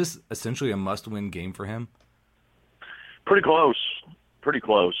 but is this essentially a must-win game for him? Pretty close.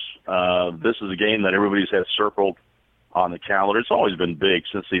 This is a game that everybody's had circled on the calendar. It's always been big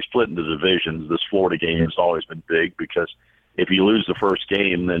since they split into divisions. This Florida game has always been big because if you lose the first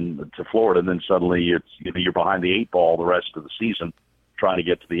game then to Florida, then suddenly you're behind the eight ball the rest of the season trying to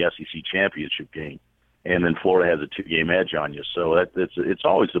get to the SEC championship game. And then Florida has a 2-game edge on you. So it's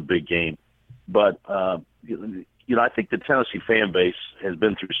always a big game. But, I think the Tennessee fan base has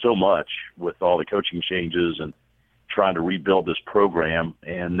been through so much with all the coaching changes and trying to rebuild this program.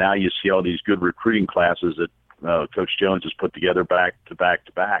 And now you see all these good recruiting classes that Coach Jones has put together back to back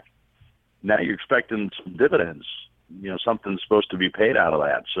to back. Now you're expecting some dividends. Something's supposed to be paid out of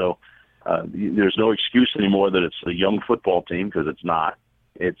that. So there's no excuse anymore that it's a young football team because it's not.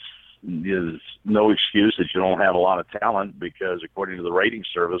 There's no excuse that you don't have a lot of talent because according to the rating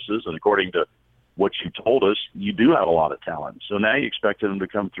services and according to what you told us, you do have a lot of talent. So now you expect them to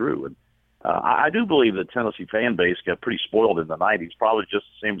come through. And I do believe the Tennessee fan base got pretty spoiled in the 90s, probably just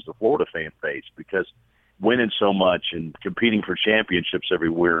the same as the Florida fan base because winning so much and competing for championships every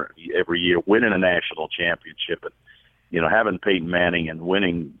year, winning a national championship and, having Peyton Manning and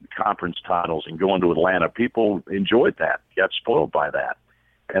winning conference titles and going to Atlanta, people enjoyed that, got spoiled by that.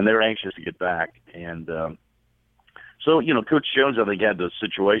 And they're anxious to get back. And so, Coach Jones, I think, had the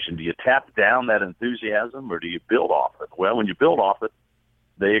situation. Do you tap down that enthusiasm or do you build off it? Well, when you build off it,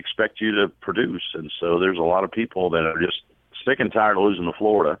 they expect you to produce. And so there's a lot of people that are just sick and tired of losing to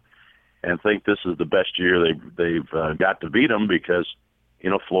Florida and think this is the best year they've got to beat them because,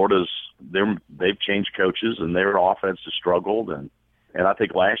 they've changed coaches and their offense has struggled. And I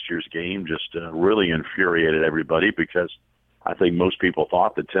think last year's game just really infuriated everybody because I think most people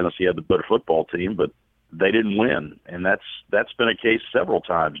thought that Tennessee had the better football team, but they didn't win. And that's been a case several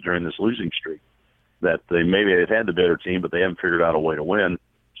times during this losing streak. that they've had the better team, but they haven't figured out a way to win.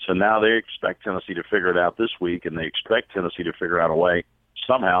 So now they expect Tennessee to figure it out this week, and they expect Tennessee to figure out a way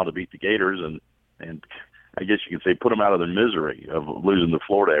somehow to beat the Gators and I guess you can say put them out of their misery of losing to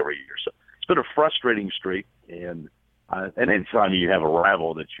Florida every year. So it's been a frustrating streak, and anytime you have a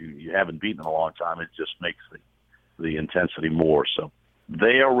rival that you haven't beaten in a long time, it just makes the intensity more. So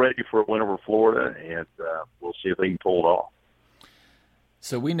they are ready for a win over Florida, and we'll see if they can pull it off.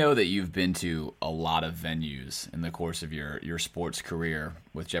 So we know that you've been to a lot of venues in the course of your sports career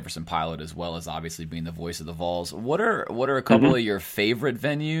with Jefferson Pilot, as well as obviously being the voice of the Vols. What are a couple of your favorite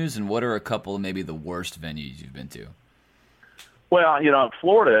venues, and what are a couple of maybe the worst venues you've been to? Well,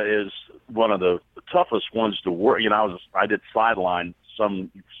 Florida is one of the toughest ones to work. I did sideline some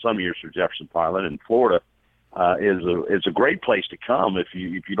years for Jefferson Pilot, and Florida is a great place to come if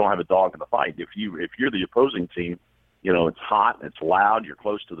you don't have a dog in the fight. If you're the opposing team, it's hot, it's loud, you're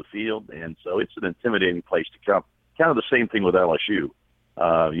close to the field, and so it's an intimidating place to come. Kind of the same thing with LSU.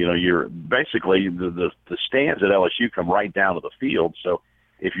 You're basically the stands at LSU come right down to the field. So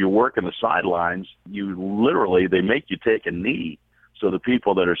if you're working the sidelines, they make you take a knee so the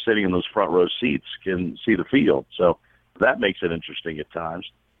people that are sitting in those front row seats can see the field. So that makes it interesting at times.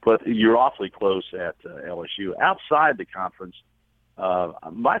 But you're awfully close at LSU. Outside the conference,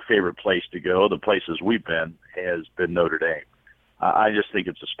 my favorite place to go, the places we've been, has been Notre Dame. I just think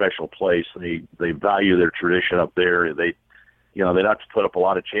it's a special place. They value their tradition up there. They don't have to put up a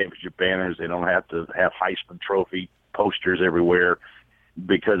lot of championship banners. They don't have to have Heisman Trophy posters everywhere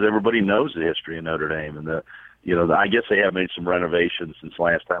because everybody knows the history of Notre Dame. And I guess they have made some renovations since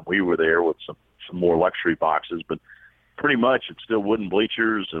last time we were there with some more luxury boxes, but pretty much it's still wooden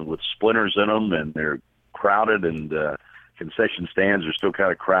bleachers and with splinters in them, and they're crowded, and concession stands are still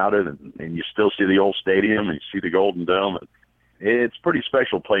kind of crowded, and you still see the old stadium and you see the Golden Dome. And it's a pretty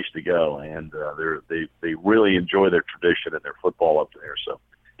special place to go, and they really enjoy their tradition and their football up there. So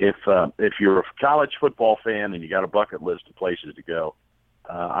if you're a college football fan and you got a bucket list of places to go,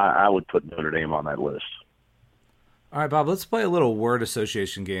 I would put Notre Dame on that list. All right, Bob, let's play a little word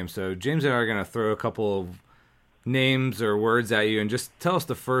association game. So James and I are going to throw a couple of names or words at you, and just tell us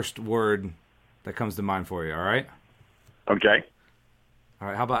the first word that comes to mind for you, all right? Okay. All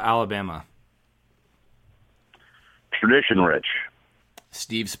right, how about Alabama? Tradition rich.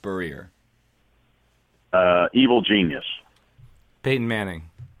 Steve Spurrier. Evil genius. Peyton Manning.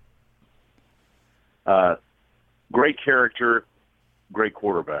 Great character, great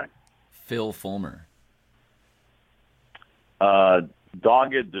quarterback. Phil Fulmer.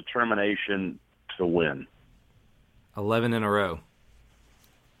 Dogged determination to win. 11 in a row.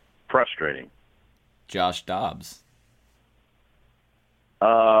 Frustrating. Josh Dobbs.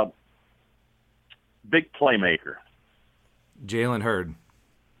 Big playmaker. Jalen Hurd.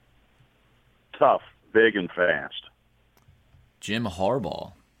 Tough, big, and fast. Jim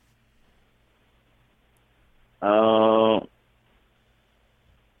Harbaugh.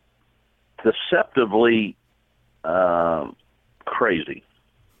 Deceptively crazy.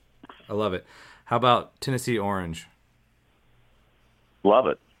 I love it. How about Tennessee Orange? Love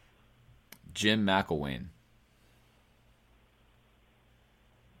it. Jim McElwain.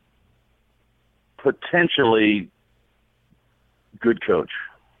 Potentially good coach.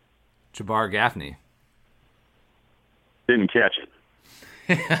 Jabbar Gaffney. Didn't catch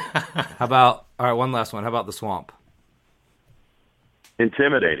it. How about, all right, one last one. How about the Swamp?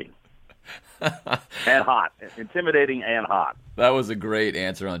 Intimidating. And hot. Intimidating and hot. That was a great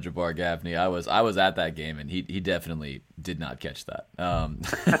answer on Jabbar Gaffney. I was at that game, and he definitely did not catch that.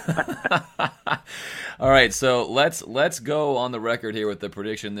 All right, so let's go on the record here with the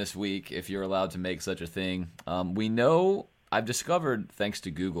prediction this week, if you're allowed to make such a thing. We know, I've discovered, thanks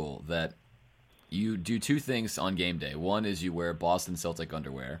to Google, that you do two things on game day. One is you wear Boston Celtic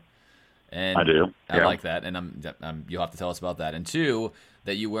underwear. And I do. I yeah. like that, and you'll have to tell us about that. And two,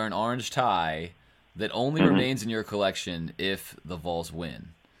 that you wear an orange tie that only remains in your collection if the Vols win.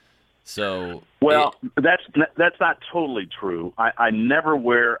 So, that's not totally true. I never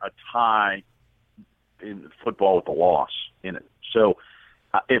wear a tie in football with a loss in it. So,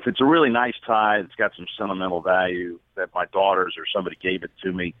 if it's a really nice tie, it's got some sentimental value that my daughters or somebody gave it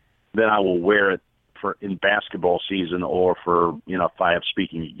to me, then I will wear it for in basketball season or for, if I have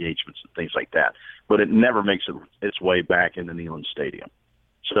speaking engagements and things like that. But it never makes its way back into Neyland Stadium.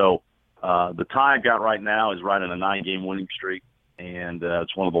 So the tie I've got right now is right in a 9-game winning streak, and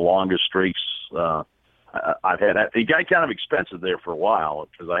it's one of the longest streaks I've had. It got kind of expensive there for a while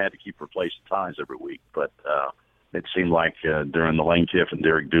because I had to keep replacing ties every week. But it seemed like during the Lane Kiff and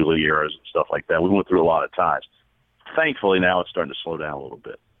Derek Dooley eras and stuff like that, we went through a lot of ties. Thankfully, now it's starting to slow down a little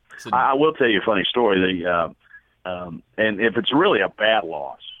bit. I will tell you a funny story. And if it's really a bad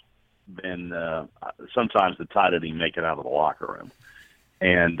loss, then sometimes the Tide didn't even make it out of the locker room.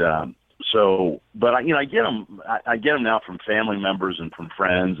 And but I get them. I get them now from family members and from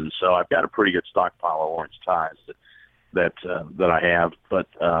friends, and so I've got a pretty good stockpile of Orange Ties that I have. But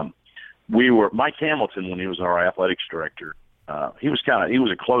Mike Hamilton, when he was our athletics director, he was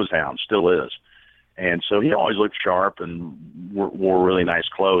a closehound, still is. And so he always looked sharp and wore really nice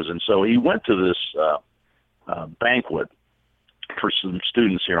clothes. And so he went to this banquet for some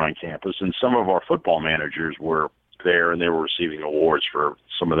students here on campus, and some of our football managers were there, and they were receiving awards for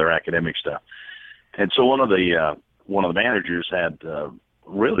some of their academic stuff. And so one of the managers had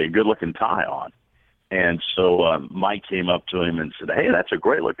really a good-looking tie on. And so Mike came up to him and said, "Hey, that's a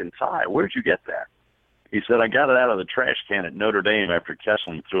great-looking tie. Where'd you get that?" He said, "I got it out of the trash can at Notre Dame after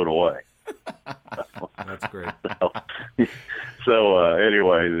Kessling threw it away." That's great. So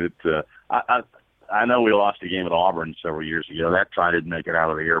anyway, I know we lost a game at Auburn several years ago. That tie didn't make it out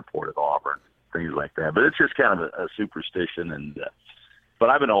of the airport at Auburn, things like that. But it's just kind of a superstition. And but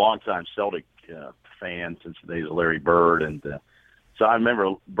I've been a long-time Celtic fan since the days of Larry Bird. And so I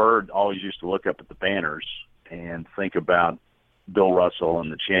remember Bird always used to look up at the banners and think about Bill Russell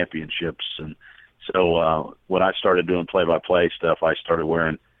and the championships. And so when I started doing play-by-play stuff, I started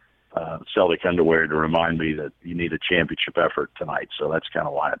wearing Celtic underwear to remind me that you need a championship effort tonight. So that's kind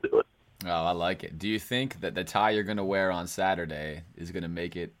of why I do it. Oh, I like it. Do you think that the tie you're going to wear on Saturday is going to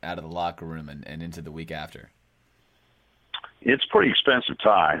make it out of the locker room and into the week after? It's a pretty expensive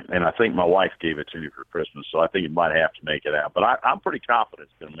tie, and I think my wife gave it to me for Christmas, so I think it might have to make it out. But I'm pretty confident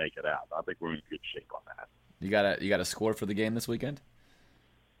it's going to make it out. I think we're in good shape on that. You got a score for the game this weekend?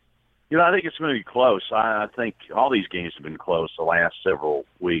 I think it's going to be close. I think all these games have been close the last several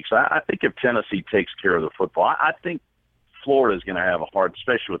weeks. I think if Tennessee takes care of the football, I think Florida is going to have a hard,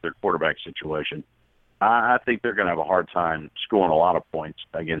 especially with their quarterback situation. I think they're going to have a hard time scoring a lot of points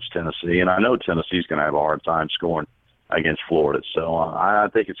against Tennessee, and I know Tennessee's going to have a hard time scoring against Florida. So I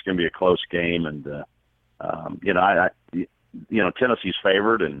think it's going to be a close game, and Tennessee's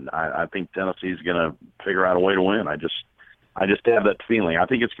favored, and I think Tennessee's going to figure out a way to win. I just have that feeling. I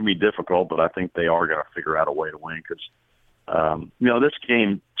think it's going to be difficult, but I think they are going to figure out a way to win because this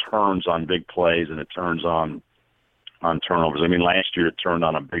game turns on big plays and it turns on turnovers. I mean, last year it turned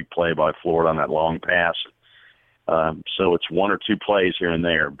on a big play by Florida on that long pass. So it's one or two plays here and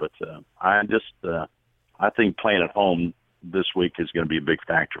there. But I think playing at home this week is going to be a big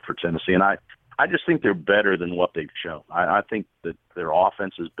factor for Tennessee. And I just think they're better than what they've shown. I think that their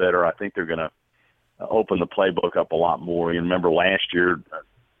offense is better. I think they're going to open the playbook up a lot more. You remember last year,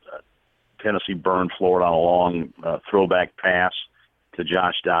 Tennessee burned Florida on a long throwback pass to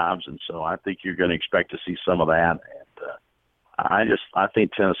Josh Dobbs. And so I think you're going to expect to see some of that. I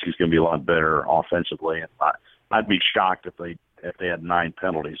think Tennessee's going to be a lot better offensively, and I'd be shocked if they had 9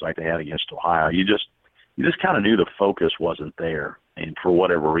 penalties like they had against Ohio. You just kind of knew the focus wasn't there, and for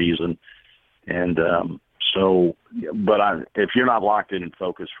whatever reason. And if you're not locked in and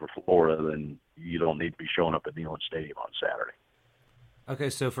focused for Florida, then you don't need to be showing up at Neyland Stadium on Saturday. Okay,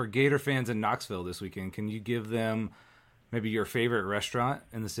 so for Gator fans in Knoxville this weekend, can you give them maybe your favorite restaurant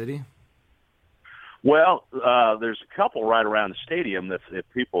in the city? Well, there's a couple right around the stadium that if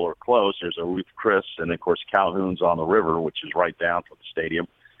people are close. There's a Ruth Chris, and, of course, Calhoun's on the river, which is right down from the stadium.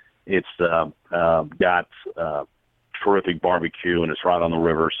 It's got terrific barbecue, and it's right on the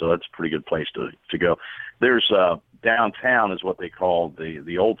river, so that's a pretty good place to go. There's downtown is what they call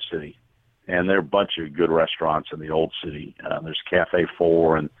the Old City, and there are a bunch of good restaurants in the Old City. There's Cafe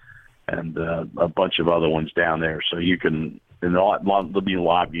 4 and a bunch of other ones down there, so you can – and there'll be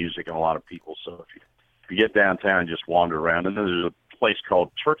live music and a lot of people, so if you get downtown and just wander around. And then there's a place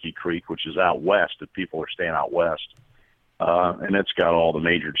called Turkey Creek, which is out west, if people are staying out west. And it's got all the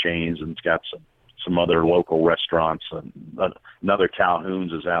major chains, and it's got some other local restaurants. And another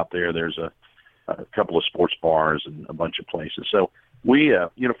Calhoun's is out there. There's a couple of sports bars and a bunch of places. So we,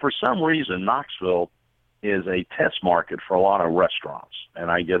 for some reason, Knoxville is a test market for a lot of restaurants.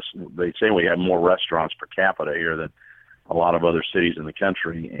 And I guess they say we have more restaurants per capita here than a lot of other cities in the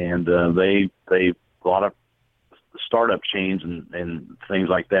country. And they a lot of startup chains and things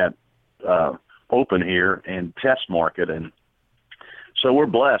like that open here and test market. And so we're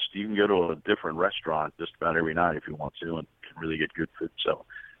blessed. You can go to a different restaurant just about every night if you want to and really get good food. So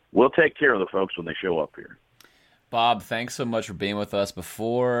we'll take care of the folks when they show up here. Bob, thanks so much for being with us.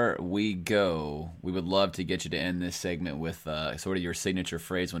 Before we go, we would love to get you to end this segment with sort of your signature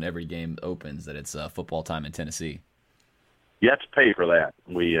phrase when every game opens, that it's football time in Tennessee. You have to pay for that.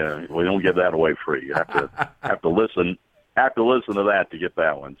 We don't give that away free. You have to listen have to listen to that to get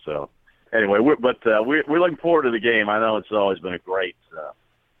that one. So anyway, we're looking forward to the game. I know it's always been it's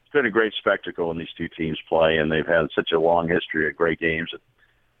been a great spectacle when these two teams play, and they've had such a long history of great games.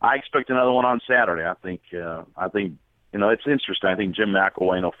 I expect another one on Saturday. I think it's interesting. I think Jim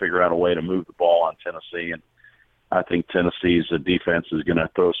McElwain will figure out a way to move the ball on Tennessee, and I think Tennessee's defense is going to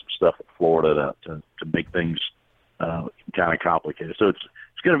throw some stuff at Florida to make things kind of complicated. So it's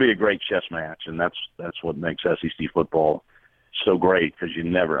going to be a great chess match, and that's what makes SEC football so great, because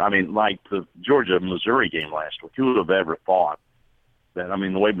like the Georgia-Missouri game last week, who would have ever thought that,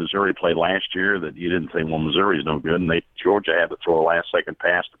 the way Missouri played last year, that you didn't think, well, Missouri's no good, and Georgia had to throw a last-second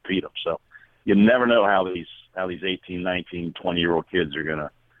pass to beat them. So you never know how these 18, 19, 20-year-old kids are going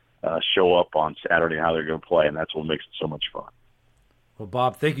to show up on Saturday, how they're going to play, and that's what makes it so much fun. Well,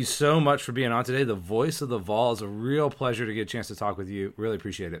 Bob, thank you so much for being on today. The voice of the Vol. Is a real pleasure to get a chance to talk with you. Really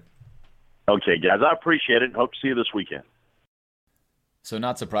appreciate it. Okay, guys, I appreciate it, and hope to see you this weekend. So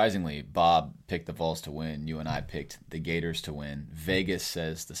not surprisingly, Bob picked the Vols to win. You and I picked the Gators to win. Vegas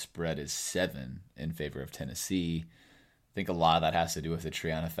says the spread is 7 in favor of Tennessee. I think a lot of that has to do with the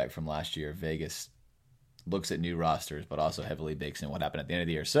Treon effect from last year. Vegas looks at new rosters, but also heavily bakes in what happened at the end of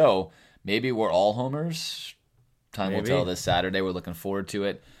the year. So maybe we're all homers. Time will tell this Saturday. We're looking forward to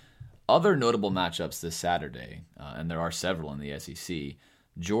it. Other notable matchups this Saturday, and there are several in the SEC.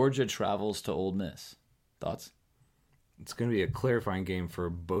 Georgia travels to Ole Miss. Thoughts? It's going to be a clarifying game for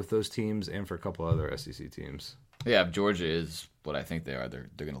both those teams and for a couple other SEC teams. Yeah, if Georgia is what I think they are, they're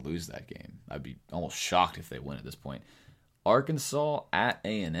going to lose that game. I'd be almost shocked if they win at this point. Arkansas at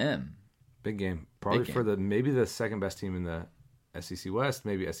A&M. Big game. Probably for maybe the second best team in the SEC West,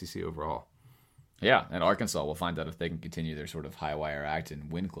 maybe SEC overall. Yeah, and Arkansas, we'll find out if they can continue their sort of high-wire act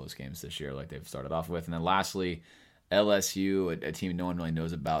and win close games this year like they've started off with. And then lastly, LSU, a team no one really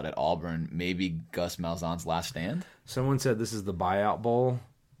knows about, at Auburn. Maybe Gus Malzahn's last stand? Someone said this is the buyout bowl.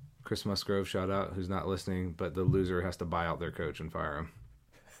 Chris Musgrove, shout out, who's not listening, but the loser has to buy out their coach and fire him.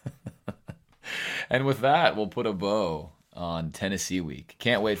 And with that, we'll put a bow on Tennessee week.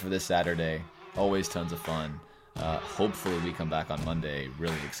 Can't wait for this Saturday. Always tons of fun. Hopefully we come back on Monday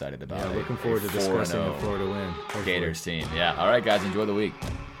really excited about it. Looking forward to discussing the Florida win. Gators team. Yeah. All right, guys. Enjoy the week.